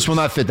Rogers. This will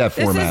not fit that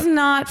This format. is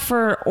not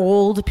for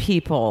old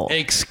people.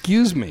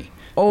 Excuse me.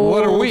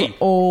 What are we?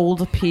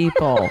 Old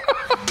people.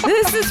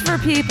 This is for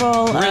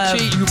people.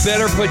 Richie, you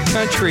better put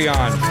country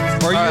on.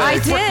 Or you're I a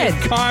did.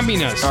 fucking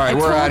communist. All right,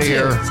 we're out of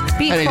here.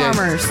 Beat Any day.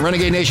 farmers.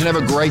 Renegade Nation, have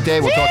a great day.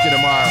 We'll talk to you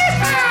tomorrow.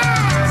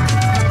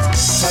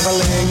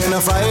 Traveling in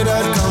a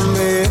fighter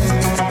combi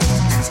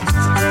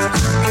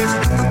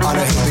on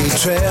a hippie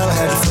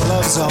trailhead full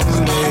of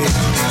zombies.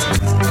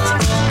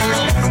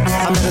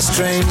 I met a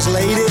strange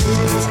lady,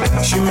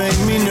 she made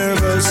me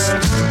nervous.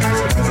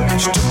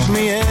 She took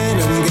me in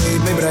and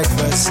gave me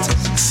breakfast.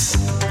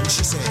 And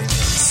she said,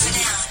 sit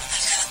down,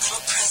 I've got a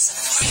little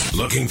present.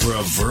 Looking for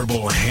a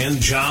verbal hand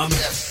job?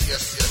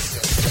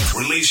 Yes.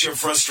 Release your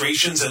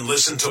frustrations and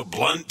listen to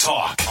Blunt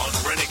Talk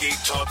on Renegade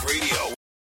Talk Radio.